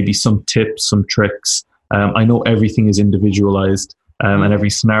 Maybe some tips, some tricks. I know everything is individualized, and every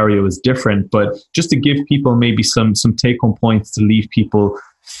scenario is different, but just to give people maybe some take-home points to leave people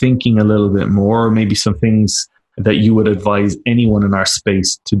thinking a little bit more, or maybe some things that you would advise anyone in our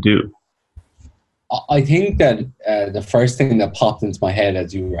space to do. I think that the first thing that popped into my head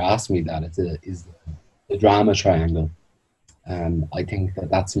as you were asking me that is the drama triangle. I think that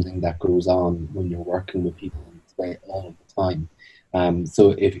that's something that goes on when you're working with people in this way all of the time.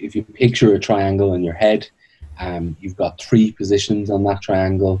 So if you picture a triangle in your head, you've got 3 positions on that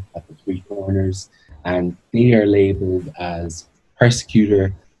triangle at the 3 corners, and they are labeled as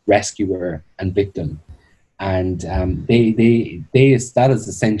persecutor, rescuer, and victim. And that is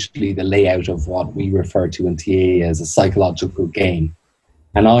essentially the layout of what we refer to in TA as a psychological game.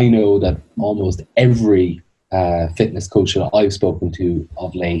 And I know that almost every fitness coach that I've spoken to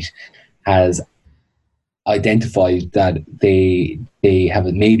of late has identified that they have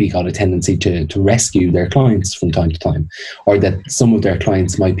maybe got a tendency to rescue their clients from time to time, or that some of their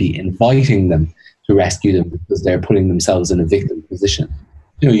clients might be inviting them to rescue them because they're putting themselves in a victim position.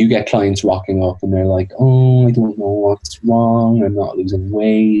 You get clients rocking up and they're like, oh, I don't know what's wrong, I'm not losing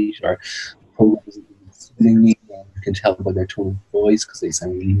weight, or the program isn't suiting me. You can tell by their tone of voice because they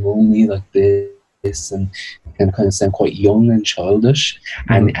sound really lonely like this, and they can kind of sound quite young and childish.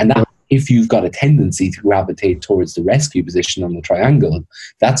 And that, if you've got a tendency to gravitate towards the rescue position on the triangle,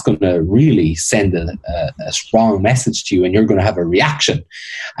 that's going to really send a strong message to you, and you're going to have a reaction.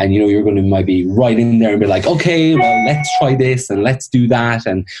 And, you're going to might be right in there and be like, okay, well, let's try this and let's do that.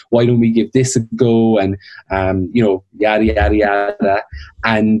 And why don't we give this a go? And, yada, yada, yada.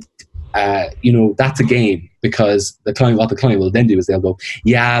 And, that's a game, because what the client will then do is they'll go,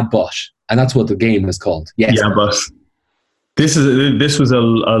 yeah, but, and that's what the game is called. Yes, yeah, but. This was a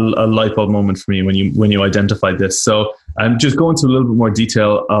light bulb moment for me when you identified this. So I'm just going into a little bit more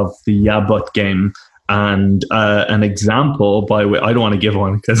detail of the yeah but game, and an example by way. I don't want to give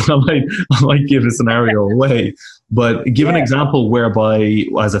one because I might give a scenario away, but give an example whereby,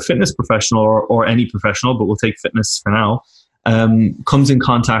 as a fitness professional or any professional, but we'll take fitness for now, comes in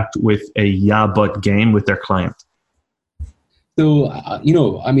contact with a yeah but game with their client? So,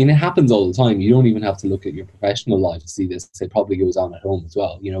 it happens all the time. You don't even have to look at your professional life to see this. It probably goes on at home as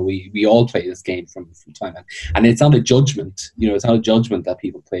well. We all play this game from time. And it's not a judgment. It's not a judgment that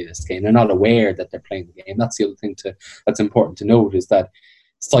people play this game. They're not aware that they're playing the game. That's the other thing that's important to note, is that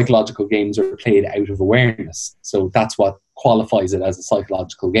psychological games are played out of awareness. So that's what qualifies it as a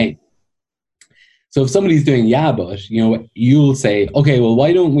psychological game. So if somebody's doing yeah, but, you'll say, okay, well,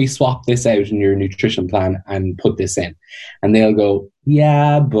 why don't we swap this out in your nutrition plan and put this in? And they'll go,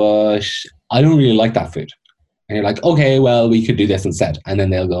 yeah, but I don't really like that food. And you're like, okay, well, we could do this instead. And then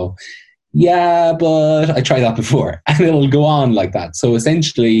they'll go, yeah, but I tried that before. And it'll go on like that. So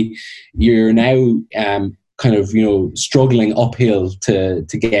essentially, you're now struggling uphill to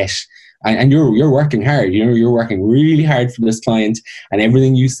get. And you're working hard, you're working really hard for this client, and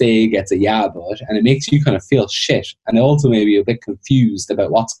everything you say gets a yeah but, and it makes you kind of feel shit, and also maybe a bit confused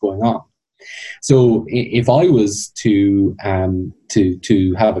about what's going on. So if I was to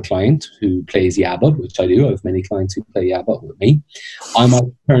have a client who plays yeah but, which I do, I have many clients who play yeah but with me, I might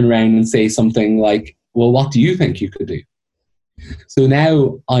turn around and say something like, well, what do you think you could do? So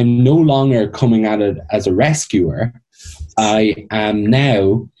now I'm no longer coming at it as a rescuer. I am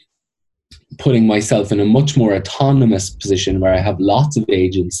now putting myself in a much more autonomous position where I have lots of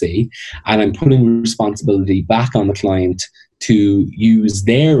agency, and I'm putting responsibility back on the client to use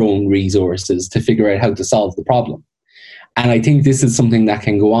their own resources to figure out how to solve the problem. And I think this is something that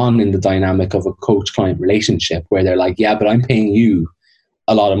can go on in the dynamic of a coach-client relationship, where they're like, yeah, but I'm paying you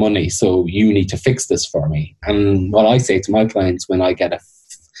a lot of money, so you need to fix this for me. And what I say to my clients when I get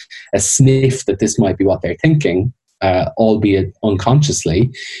a sniff that this might be what they're thinking, albeit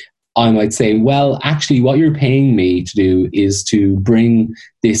unconsciously, I might say, well, actually, what you're paying me to do is to bring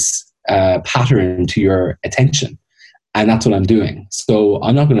this pattern to your attention. And that's what I'm doing. So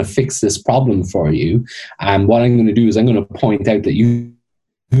I'm not going to fix this problem for you. And what I'm going to do is I'm going to point out that you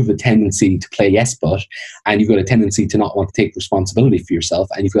have a tendency to play yes, but, and you've got a tendency to not want to take responsibility for yourself.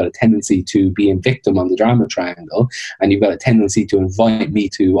 And you've got a tendency to be a victim on the drama triangle. And you've got a tendency to invite me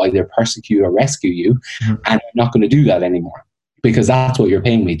to either persecute or rescue you. Mm-hmm. And I'm not going to do that anymore, because that's what you're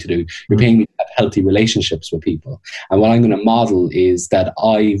paying me to do. You're paying me to have healthy relationships with people. And what I'm going to model is that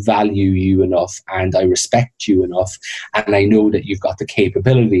I value you enough and I respect you enough, and I know that you've got the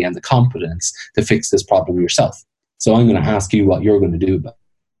capability and the competence to fix this problem yourself. So I'm going to ask you what you're going to do about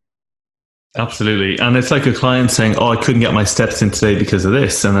it. Absolutely. And it's like a client saying, oh, I couldn't get my steps in today because of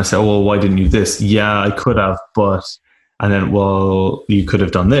this. And I say, oh, well, why didn't you do this? Yeah, I could have, but... And then, well, you could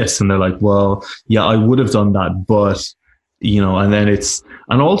have done this. And they're like, well, yeah, I would have done that, but... and then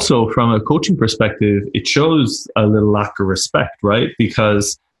and also from a coaching perspective, it shows a little lack of respect, right?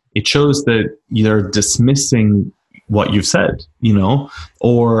 Because it shows that you're dismissing what you've said,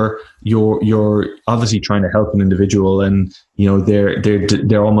 or you're obviously trying to help an individual, and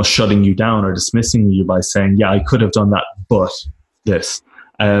they're almost shutting you down or dismissing you by saying, yeah, I could have done that, but this.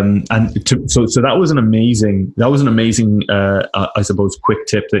 So that was an amazing, I suppose, quick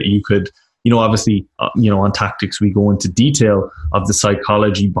tip that you could. Obviously, on tactics, we go into detail of the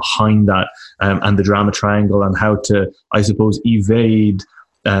psychology behind that and the drama triangle, and how to, I suppose, evade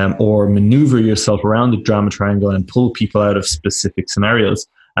or maneuver yourself around the drama triangle and pull people out of specific scenarios.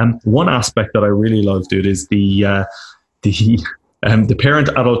 One aspect that I really love, dude, is the parent,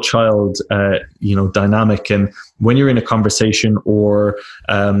 adult, child, dynamic. And when you're in a conversation or,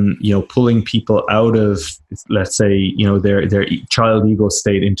 pulling people out of, let's say, their child ego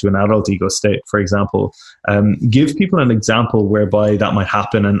state into an adult ego state, for example, give people an example whereby that might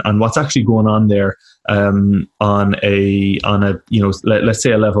happen and what's actually going on there, on a, let's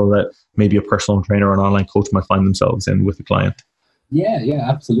say a level that maybe a personal trainer or an online coach might find themselves in with a client. Yeah,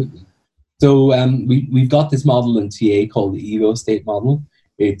 absolutely. So we've got this model in TA called the ego state model.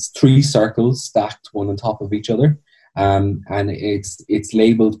 It's 3 circles stacked one on top of each other, and it's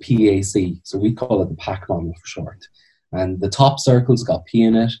labeled PAC. So we call it the PAC model for short. And the top circle's got P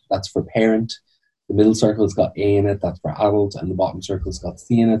in it, that's for parent. The middle circle's got A in it, that's for adult. And the bottom circle's got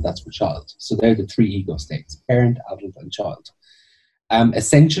C in it, that's for child. So they're the 3 ego states: parent, adult, and child.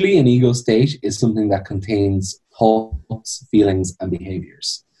 Essentially, an ego state is something that contains thoughts, feelings, and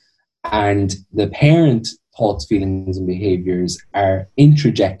behaviors. And the parent thoughts, feelings, and behaviors are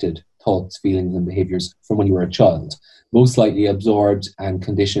introjected thoughts, feelings, and behaviors from when you were a child, most likely absorbed and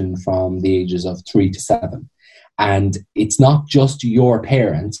conditioned from the ages of 3 to 7. And it's not just your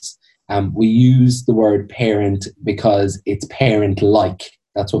parents. We use the word parent because it's parent-like.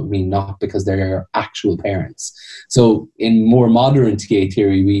 That's what we mean, not because they're your actual parents. So in more modern TA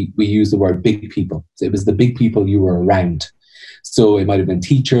theory, we use the word big people. So it was the big people you were around. So it might have been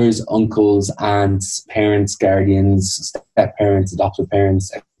teachers, uncles, aunts, parents, guardians, step parents, adoptive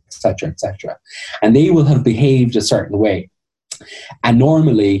parents, etc., etc. And they will have behaved a certain way. And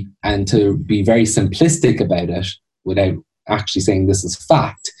normally, and to be very simplistic about it, without actually saying this is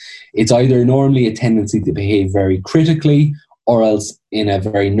fact, it's either normally a tendency to behave very critically or else in a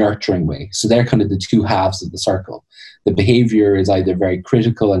very nurturing way. So they're kind of the two halves of the circle. The behavior is either very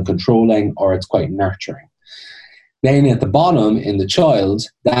critical and controlling, or it's quite nurturing. Then at the bottom in the child,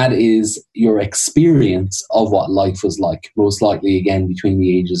 that is your experience of what life was like, most likely again between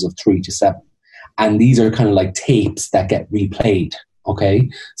the ages of 3 to 7. And these are kind of like tapes that get replayed. Okay,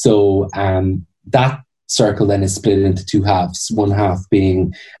 so that circle then is split into two halves. One half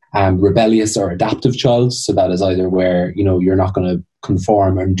being rebellious or adaptive child. So that is either where, you know, you're not going to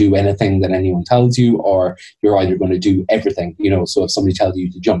conform and do anything that anyone tells you, or you're either going to do everything, you know. So if somebody tells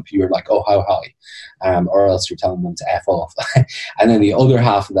you to jump, you're like, oh, how high? Or else you're telling them to F off. And then the other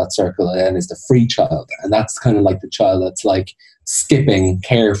half of that circle then is the free child. And that's kind of like the child that's like skipping,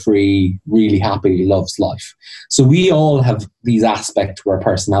 carefree, really happy, loves life. So we all have these aspects to our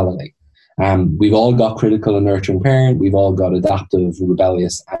personality. We've all got critical and nurturing parent. We've all got adaptive,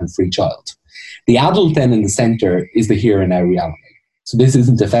 rebellious, and free child. The adult then in the center is the here and now reality. So this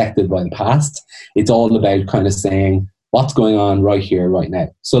isn't affected by the past. It's all about kind of saying what's going on right here, right now.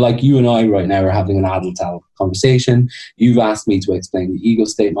 So like you and I right now are having an adult conversation. You've asked me to explain the ego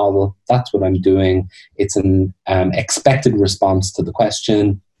state model. That's what I'm doing. It's an expected response to the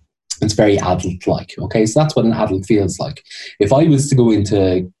question. It's very adult-like, okay? So that's what an adult feels like. If I was to go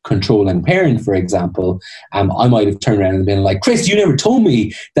into controlling parent, for example, I might have turned around and been like, Chris, you never told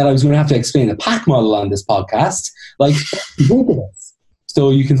me that I was going to have to explain the PAC model on this podcast. Like, ridiculous. So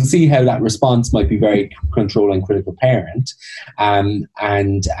you can see how that response might be very controlling, critical parent.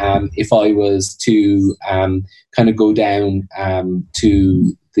 If I was to kind of go down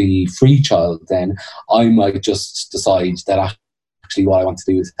to the free child, then I might just decide that actually what I want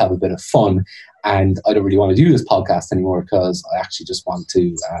to do is have a bit of fun, and I don't really want to do this podcast anymore because I actually just want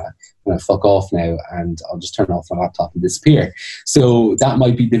to fuck off now, and I'll just turn off my laptop and disappear. So that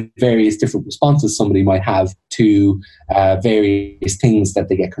might be the various different responses somebody might have to various things that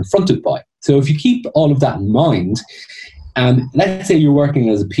they get confronted by. So if you keep all of that in mind, let's say you're working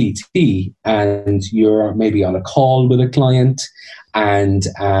as a PT and you're maybe on a call with a client, and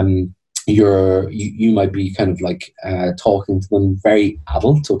you might be kind of like talking to them very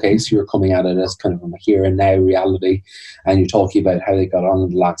adult, okay? So you're coming at it as kind of a here and now reality, and you're talking about how they got on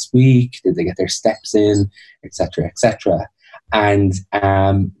in the last week, did they get their steps in, etc., etc. And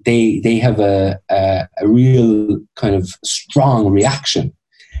they have a real kind of strong reaction.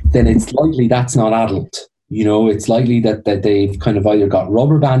 Then it's likely that's not adult. You know, it's likely that they've kind of either got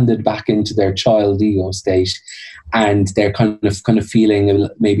rubber banded back into their child ego state, and they're kind of feeling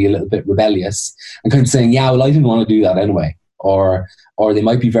maybe a little bit rebellious and kind of saying, yeah, well, I didn't want to do that anyway. Or they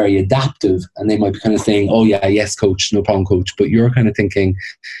might be very adaptive, and they might be kind of saying, oh yeah, yes, coach, no problem, coach. But you're kind of thinking,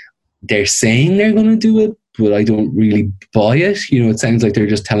 they're saying they're going to do it, but I don't really buy it. You know, it sounds like they're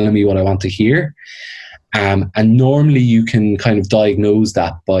just telling me what I want to hear. And normally you can kind of diagnose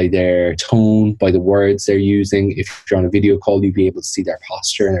that by their tone, by the words they're using. If you're on a video call, you'll be able to see their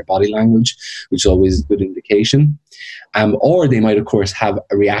posture and their body language, which is always a good indication. Or they might, of course, have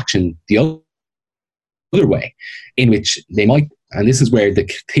a reaction the other way, in which they might, and this is where the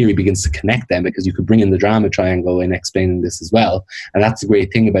theory begins to connect them, because you could bring in the drama triangle in explaining this as well. And that's the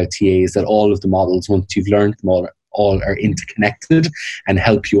great thing about TA, is that all of the models, once you've learned them all are interconnected and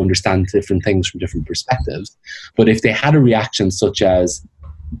help you understand different things from different perspectives. But if they had a reaction such as,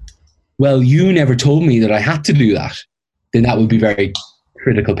 well, you never told me that I had to do that, then that would be very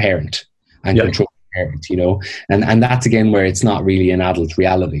critical parent and controlling parent, you know. And that's again where it's not really an adult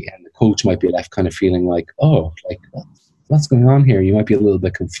reality, and the coach might be left kind of feeling like, oh, like what's going on here? You might be a little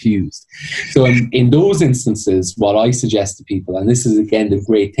bit confused. So in those instances, what I suggest to people, and this is again the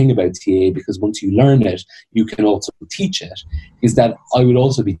great thing about TA, because once you learn it, you can also teach it, is that I would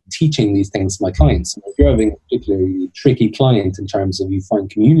also be teaching these things to my clients. If you're having a particularly tricky client in terms of you find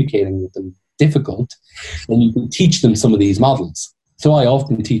communicating with them difficult, then you can teach them some of these models. So I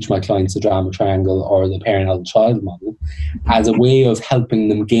often teach my clients the drama triangle or the parent-adult-child model as a way of helping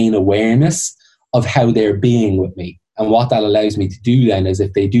them gain awareness of how they're being with me. And what that allows me to do then is,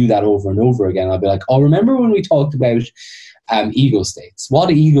 if they do that over and over again, I'll be like, oh, remember when we talked about ego states?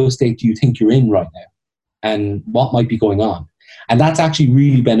 What ego state do you think you're in right now? And what might be going on? And that's actually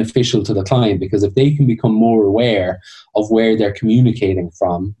really beneficial to the client, because if they can become more aware of where they're communicating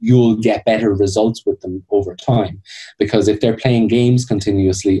from, you'll get better results with them over time. Because if they're playing games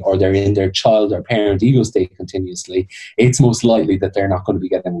continuously, or they're in their child or parent ego state continuously, it's most likely that they're not going to be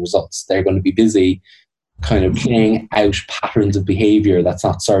getting results. They're going to be busy kind of playing out patterns of behavior that's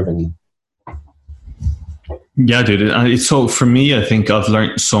not serving them. Yeah, dude. So for me, I think I've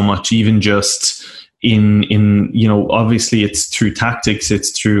learned so much, even just in obviously it's through tactics,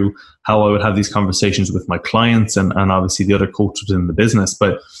 it's through how I would have these conversations with my clients and obviously the other coaches in the business.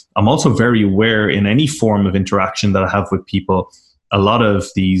 But I'm also very aware in any form of interaction that I have with people, a lot of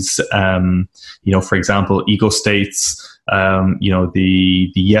these, for example, ego states,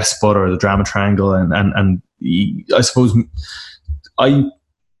 the yes but or the drama triangle, and I suppose I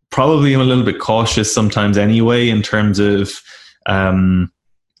probably am a little bit cautious sometimes anyway, in terms of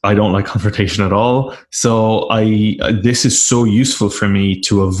I don't like confrontation at all. So this is so useful for me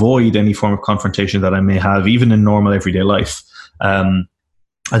to avoid any form of confrontation that I may have, even in normal everyday life.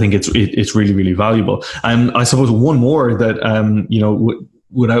 I think it's really, really valuable. And I suppose one more that,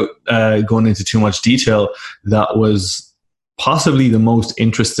 without going into too much detail, that was possibly the most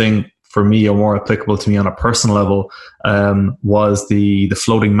interesting for me, or more applicable to me on a personal level, was the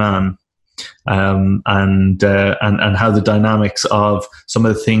floating man, and how the dynamics of some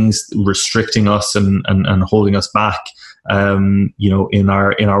of the things restricting us and holding us back, in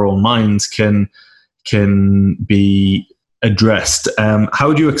our own minds can be addressed. How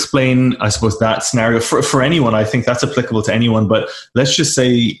would you explain, I suppose, that scenario for anyone? I think that's applicable to anyone, but let's just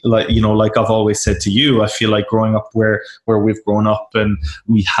say, like I've always said to you, I feel like growing up where we've grown up, and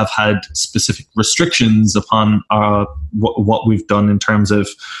we have had specific restrictions upon what we've done in terms of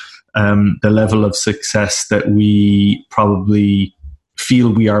the level of success that we probably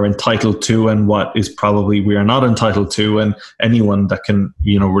feel we are entitled to, and what is probably we are not entitled to. And anyone that can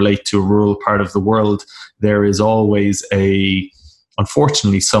relate to a rural part of the world, there is always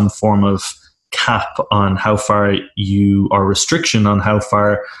unfortunately some form of cap on how far restriction on how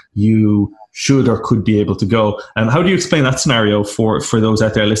far you should or could be able to go. And how do you explain that scenario for those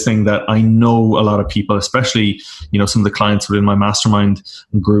out there listening? That I know a lot of people, especially some of the clients within my mastermind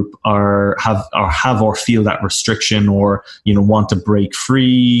group, have or feel that restriction, or want to break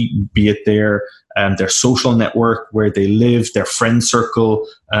free, be it their social network, where they live, their friend circle.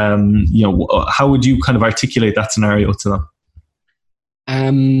 How would you kind of articulate that scenario to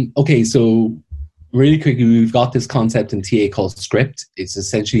them? Okay, so really quickly, we've got this concept in TA called script. It's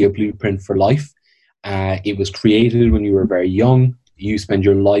essentially a blueprint for life. It was created when you were very young. You spend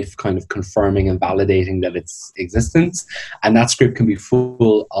your life kind of confirming and validating that its existence. And that script can be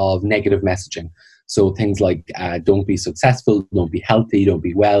full of negative messaging. So things like don't be successful, don't be healthy, don't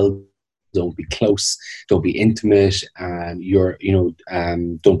be well, don't be close, don't be intimate, don't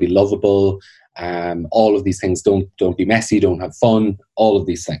be lovable. All of these things, don't be messy, don't have fun, all of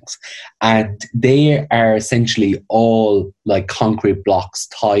these things. And they are essentially all like concrete blocks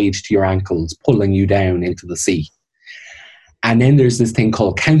tied to your ankles, pulling you down into the sea. And then there's this thing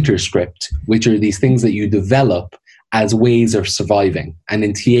called counter script, which are these things that you develop as ways of surviving. And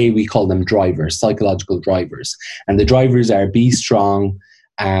in TA, we call them drivers, psychological drivers. And the drivers are be strong,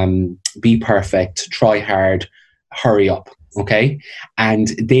 be perfect, try hard, hurry up. Okay. And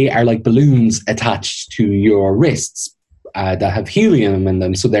they are like balloons attached to your wrists that have helium in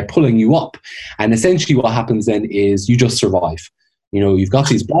them. So they're pulling you up. And essentially what happens then is you just survive. You've got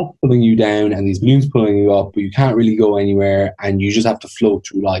these blocks pulling you down and these balloons pulling you up, but you can't really go anywhere, and you just have to float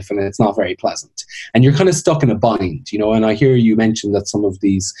through life, and it's not very pleasant. And you're kind of stuck in a bind, and I hear you mention that some of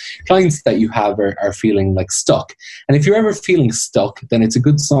these clients that you have are feeling like stuck. And if you're ever feeling stuck, then it's a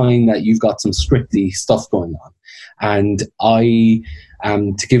good sign that you've got some scripty stuff going on. And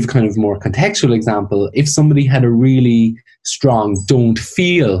to give kind of more contextual example, if somebody had a really strong don't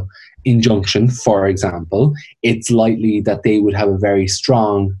feel injunction, for example, it's likely that they would have a very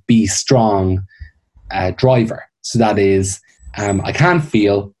strong be strong driver. So that is, I can't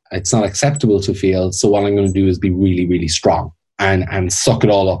feel, it's not acceptable to feel, so what I'm going to do is be really, really strong and suck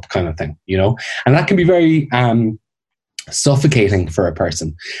it all up kind of thing, And that can be very suffocating for a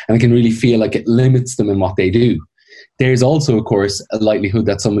person, and it can really feel like it limits them in what they do. There's also, of course, a likelihood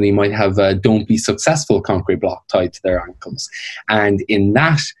that somebody might have a don't be successful concrete block tied to their ankles. And in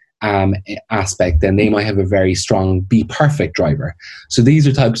that aspect, then they might have a very strong be perfect driver. So these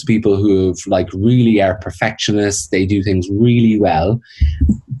are types of people who really are perfectionists. They do things really well,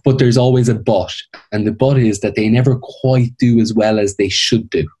 but there's always a but. And the but is that they never quite do as well as they should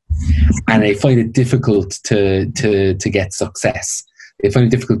do. And they find it difficult to get success. They find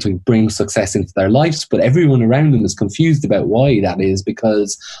it difficult to bring success into their lives, but everyone around them is confused about why that is,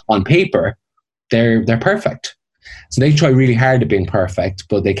 because on paper, they're perfect. So they try really hard at being perfect,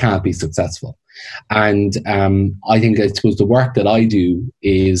 but they can't be successful. And I suppose the work that I do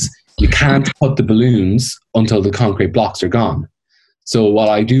is you can't put the balloons until the concrete blocks are gone. So what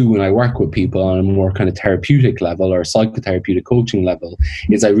I do when I work with people on a more kind of therapeutic level or psychotherapeutic coaching level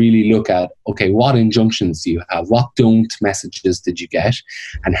is I really look at, okay, what injunctions do you have? What don't messages did you get?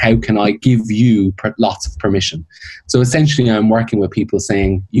 And how can I give you lots of permission? So essentially I'm working with people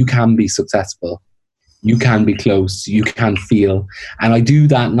saying, you can be successful. You can be close, you can feel. And I do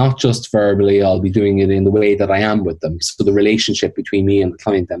that not just verbally, I'll be doing it in the way that I am with them. So the relationship between me and the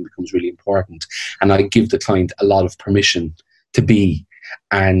client then becomes really important. And I give the client a lot of permission to be.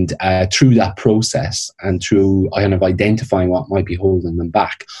 And through that process and through kind of identifying what might be holding them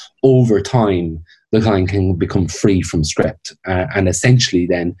back, over time, the client can become free from script. And essentially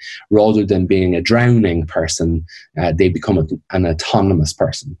then, rather than being a drowning person, they become an autonomous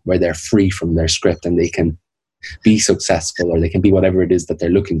person where they're free from their script and they can be successful, or they can be whatever it is that they're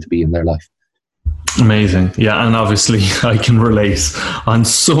looking to be in their life. Amazing. Yeah. And obviously I can relate on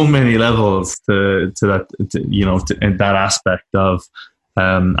so many levels to that, in that aspect of,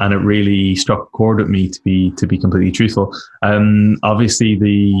 and it really struck a chord with me to be completely truthful. Obviously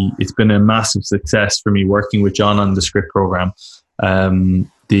it's been a massive success for me working with John on the script program,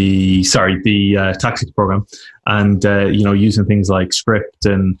 the tactics program, and using things like script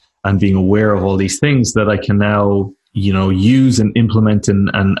and being aware of all these things that I can now use and implement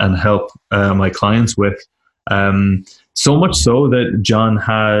and help my clients with. So much so that John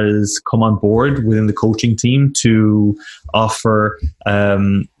has come on board within the coaching team to offer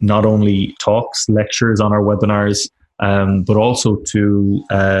not only talks, lectures on our webinars, but also to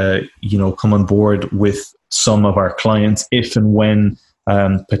come on board with some of our clients if and when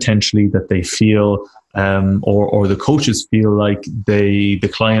potentially that they feel or the coaches feel like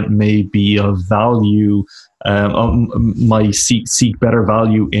the client may be of value, might seek better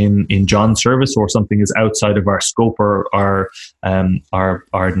value in John's service, or something is outside of our scope or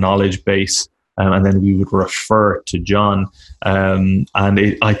our knowledge base. And then we would refer to John.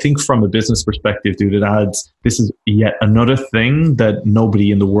 I think from a business perspective, dude, it adds, this is yet another thing that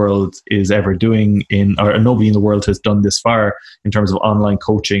nobody in the world is ever doing or nobody in the world has done this far in terms of online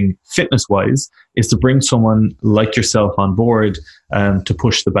coaching fitness wise, is to bring someone like yourself on board to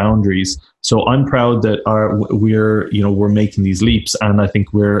push the boundaries. So I'm proud that we're making these leaps, and I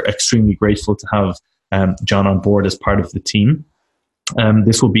think we're extremely grateful to have John on board as part of the team.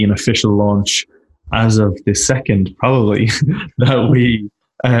 This will be an official launch as of the 2nd, probably, that we,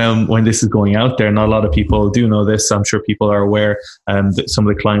 when this is going out there. Not a lot of people do know this. I'm sure people are aware, that some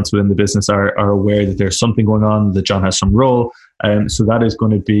of the clients within the business are aware that there's something going on, that John has some role. So that is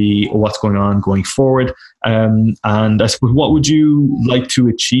going to be what's going on going forward. And I suppose, what would you like to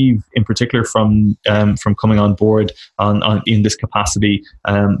achieve in particular from coming on board in this capacity,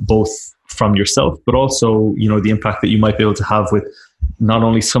 both from yourself, but also, the impact that you might be able to have with not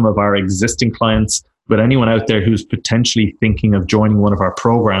only some of our existing clients, but anyone out there who's potentially thinking of joining one of our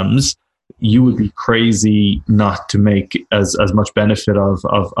programs? You would be crazy not to make as much benefit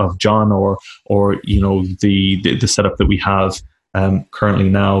of John or the setup that we have currently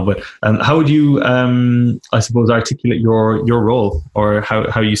now. But how would you, I suppose, articulate your role, or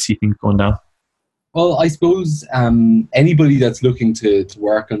how you see things going down? Well, I suppose anybody that's looking to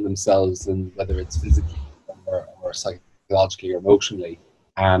work on themselves, and whether it's physically or psychologically or emotionally,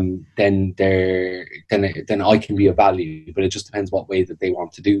 then I can be of value. But it just depends what way that they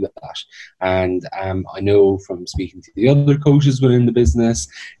want to do that. And I know from speaking to the other coaches within the business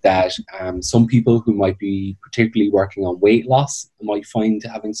that some people who might be particularly working on weight loss might find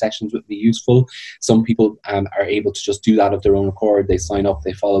having sessions with me useful. Some people are able to just do that of their own accord. They sign up,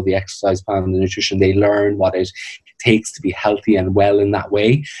 they follow the exercise plan and the nutrition, they learn what it takes to be healthy and well in that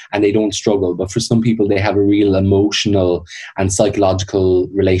way, and they don't struggle. But for some people, they have a real emotional and psychological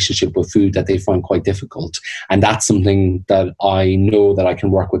relationship with food that they find quite difficult, and that's something that I know that I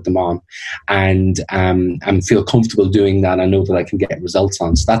can work with them on, and feel comfortable doing that. I know that I can get results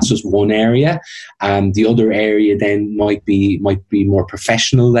on. So that's just one area. The other area then might be more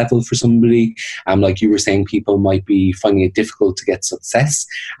professional level for somebody. Like you were saying, people might be finding it difficult to get success,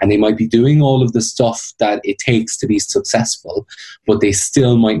 and they might be doing all of the stuff that it takes to be successful, but they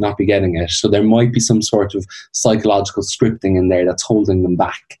still might not be getting it. So there might be some sort of psychological scripting in there that's holding them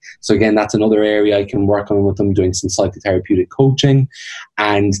back. So again, that's another area I can work on with them, doing some psychotherapeutic coaching.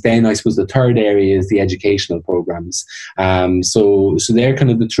 And then I suppose the third area is the educational programs. So they're kind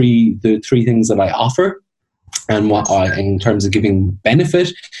of the three things that I offer. and what in terms of giving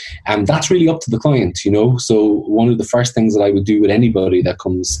benefit, and that's really up to the client, So one of the first things that I would do with anybody that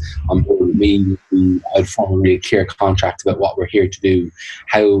comes on board with me, I'd form a really clear contract about what we're here to do,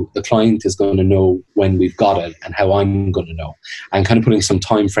 how the client is going to know when we've got it, and how I'm going to know, and kind of putting some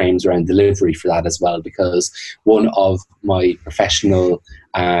time frames around delivery for that as well, because one of my professional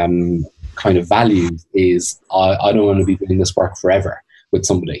kind of values is I don't want to be doing this work forever with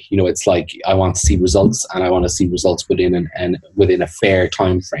somebody. It's like I want to see results, and I want to see results within within a fair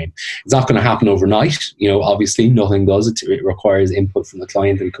time frame. It's not going to happen overnight. Obviously nothing does. It requires input from the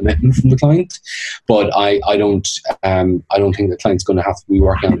client and commitment from the client. But I don't think the client's going to have to be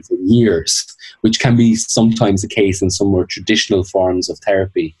working on it for years, which can be sometimes the case in some more traditional forms of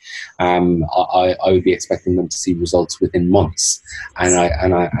therapy. I would be expecting them to see results within months, and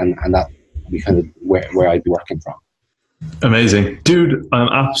that would be kind of where I'd be working from. Amazing. Dude, I'm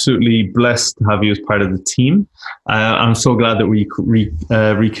absolutely blessed to have you as part of the team. I'm so glad that we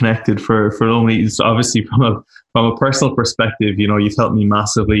reconnected for lonely. So obviously from a personal perspective, you've helped me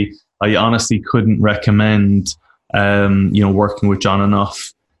massively. I honestly couldn't recommend, working with John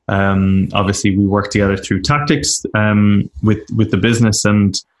enough. Obviously we work together through tactics, with the business,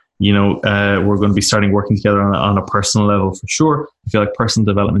 and, we're going to be starting working together on a personal level for sure. I feel like personal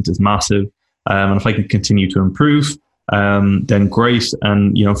development is massive. And if I can continue to improve, then great.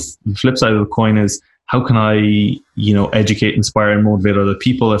 And, the flip side of the coin is, how can I, educate, inspire, and motivate other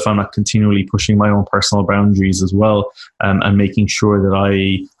people if I'm not continually pushing my own personal boundaries as well, and making sure that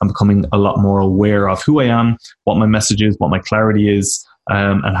I am becoming a lot more aware of who I am, what my message is, what my clarity is,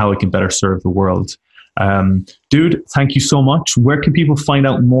 and how I can better serve the world. Dude, thank you so much. Where can people find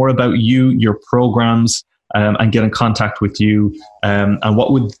out more about you, your programs, and get in contact with you? And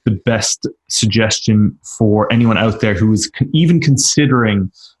what would the best suggestion for anyone out there who is even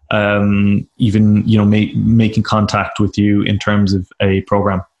considering making contact with you in terms of a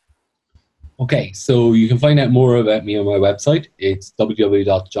program? Okay, so you can find out more about me on my website. It's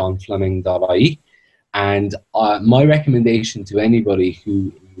www.johnfleming.ie. And my recommendation to anybody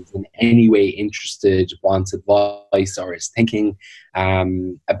who is in any way interested, wants advice, or is thinking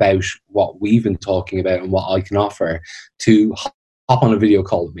about what we've been talking about and what I can offer, to hop on a video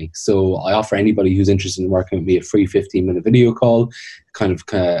call with me. So I offer anybody who's interested in working with me a free 15-minute video call, kind of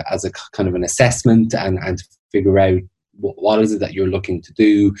as a kind of an assessment, and to figure out what is it that you're looking to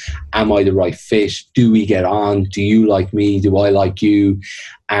do? Am I the right fit? Do we get on? Do you like me? Do I like you?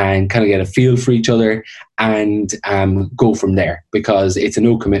 And kind of get a feel for each other, and go from there, because it's a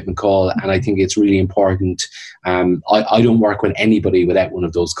no commitment call. And I think it's really important. I don't work with anybody without one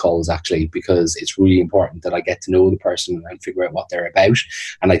of those calls, actually, because it's really important that I get to know the person and figure out what they're about.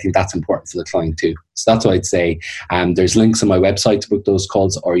 And I think that's important for the client too. So that's what I'd say. There's links on my website to book those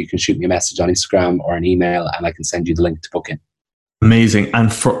calls, or you can shoot me a message on Instagram or an email, and I can send you the link to book in. Amazing.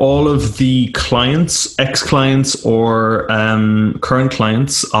 And for all of the clients, ex-clients, or current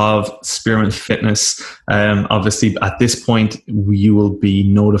clients of Spearmint Fitness, obviously at this point you will be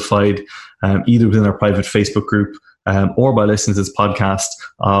notified either within our private Facebook group or by listening to this podcast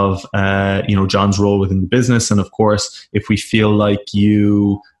of John's role within the business. And of course, if we feel like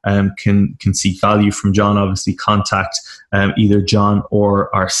you can see value from John, obviously contact either John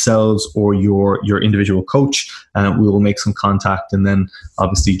or ourselves or your individual coach. We will make some contact, and then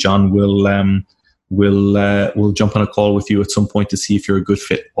obviously John will jump on a call with you at some point to see if you're a good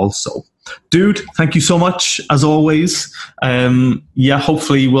fit also. Dude, thank you so much as always.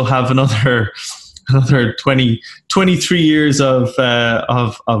 Hopefully we'll have another 23 years of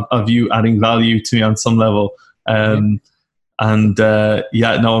you adding value to me on some level. I'm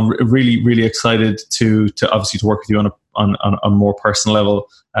really, really excited to obviously to work with you on a more personal level,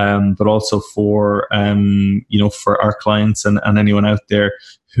 but also for our clients and anyone out there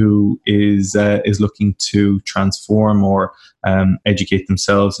who is looking to transform or educate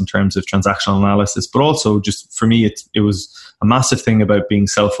themselves in terms of transactional analysis. But also, just for me, it was a massive thing about being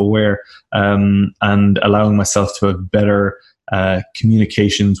self-aware and allowing myself to have better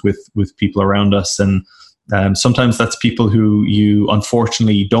communications with people around us. And sometimes that's people who you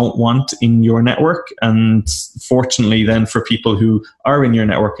unfortunately don't want in your network, and fortunately then for people who are in your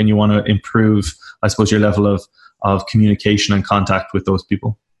network and you want to improve, I suppose, your level of communication and contact with those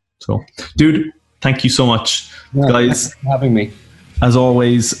people. So, dude, thank you so much. Yeah, guys, thanks for having me. As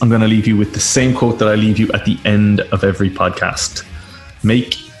always, I'm going to leave you with the same quote that I leave you at the end of every podcast.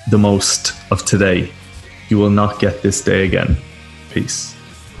 Make the most of today. You will not get this day again. Peace.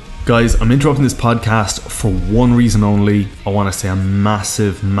 Guys, I'm interrupting this podcast for one reason only. I want to say a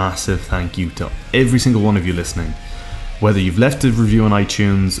massive, massive thank you to every single one of you listening. Whether you've left a review on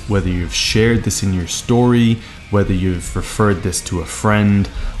iTunes, whether you've shared this in your story, whether you've referred this to a friend,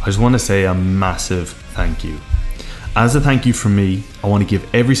 I just want to say a massive thank you. As a thank you from me, I want to give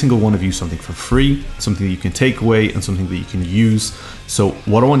every single one of you something for free, something that you can take away and something that you can use. So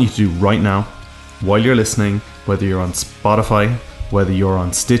what I want you to do right now, while you're listening, whether you're on Spotify, whether you're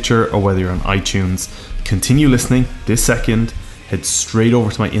on Stitcher, or whether you're on iTunes, continue listening this second, head straight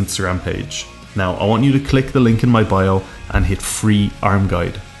over to my Instagram page. Now, I want you to click the link in my bio and hit free arm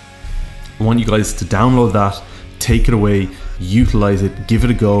guide. I want you guys to download that, take it away, utilize it, give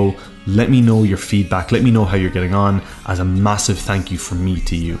it a go. Let me know your feedback. Let me know how you're getting on as a massive thank you from me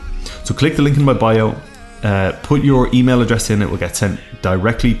to you. So click the link in my bio, put your email address in. It will get sent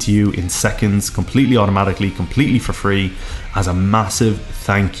directly to you in seconds, completely automatically, completely for free, as a massive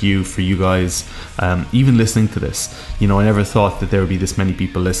thank you for you guys even listening to this. You know, I never thought that there would be this many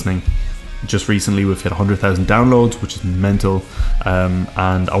people listening. Just recently we've hit 100,000 downloads, which is mental,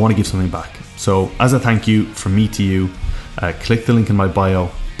 and I want to give something back. So as a thank you from me to you, click the link in my bio,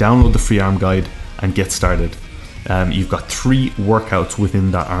 download the free arm guide and get started. You've got 3 workouts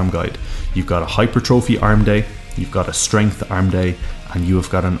within that arm guide. You've got a hypertrophy arm day, you've got a strength arm day, and you have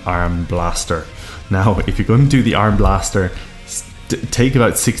got an arm blaster. Now, if you're going to do the arm blaster, take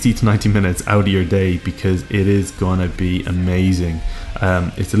about 60 to 90 minutes out of your day, because it is going to be amazing.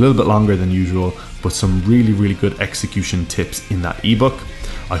 It's a little bit longer than usual, but some really, really good execution tips in that ebook.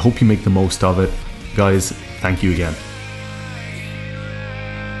 I hope you make the most of it. Guys, thank you again.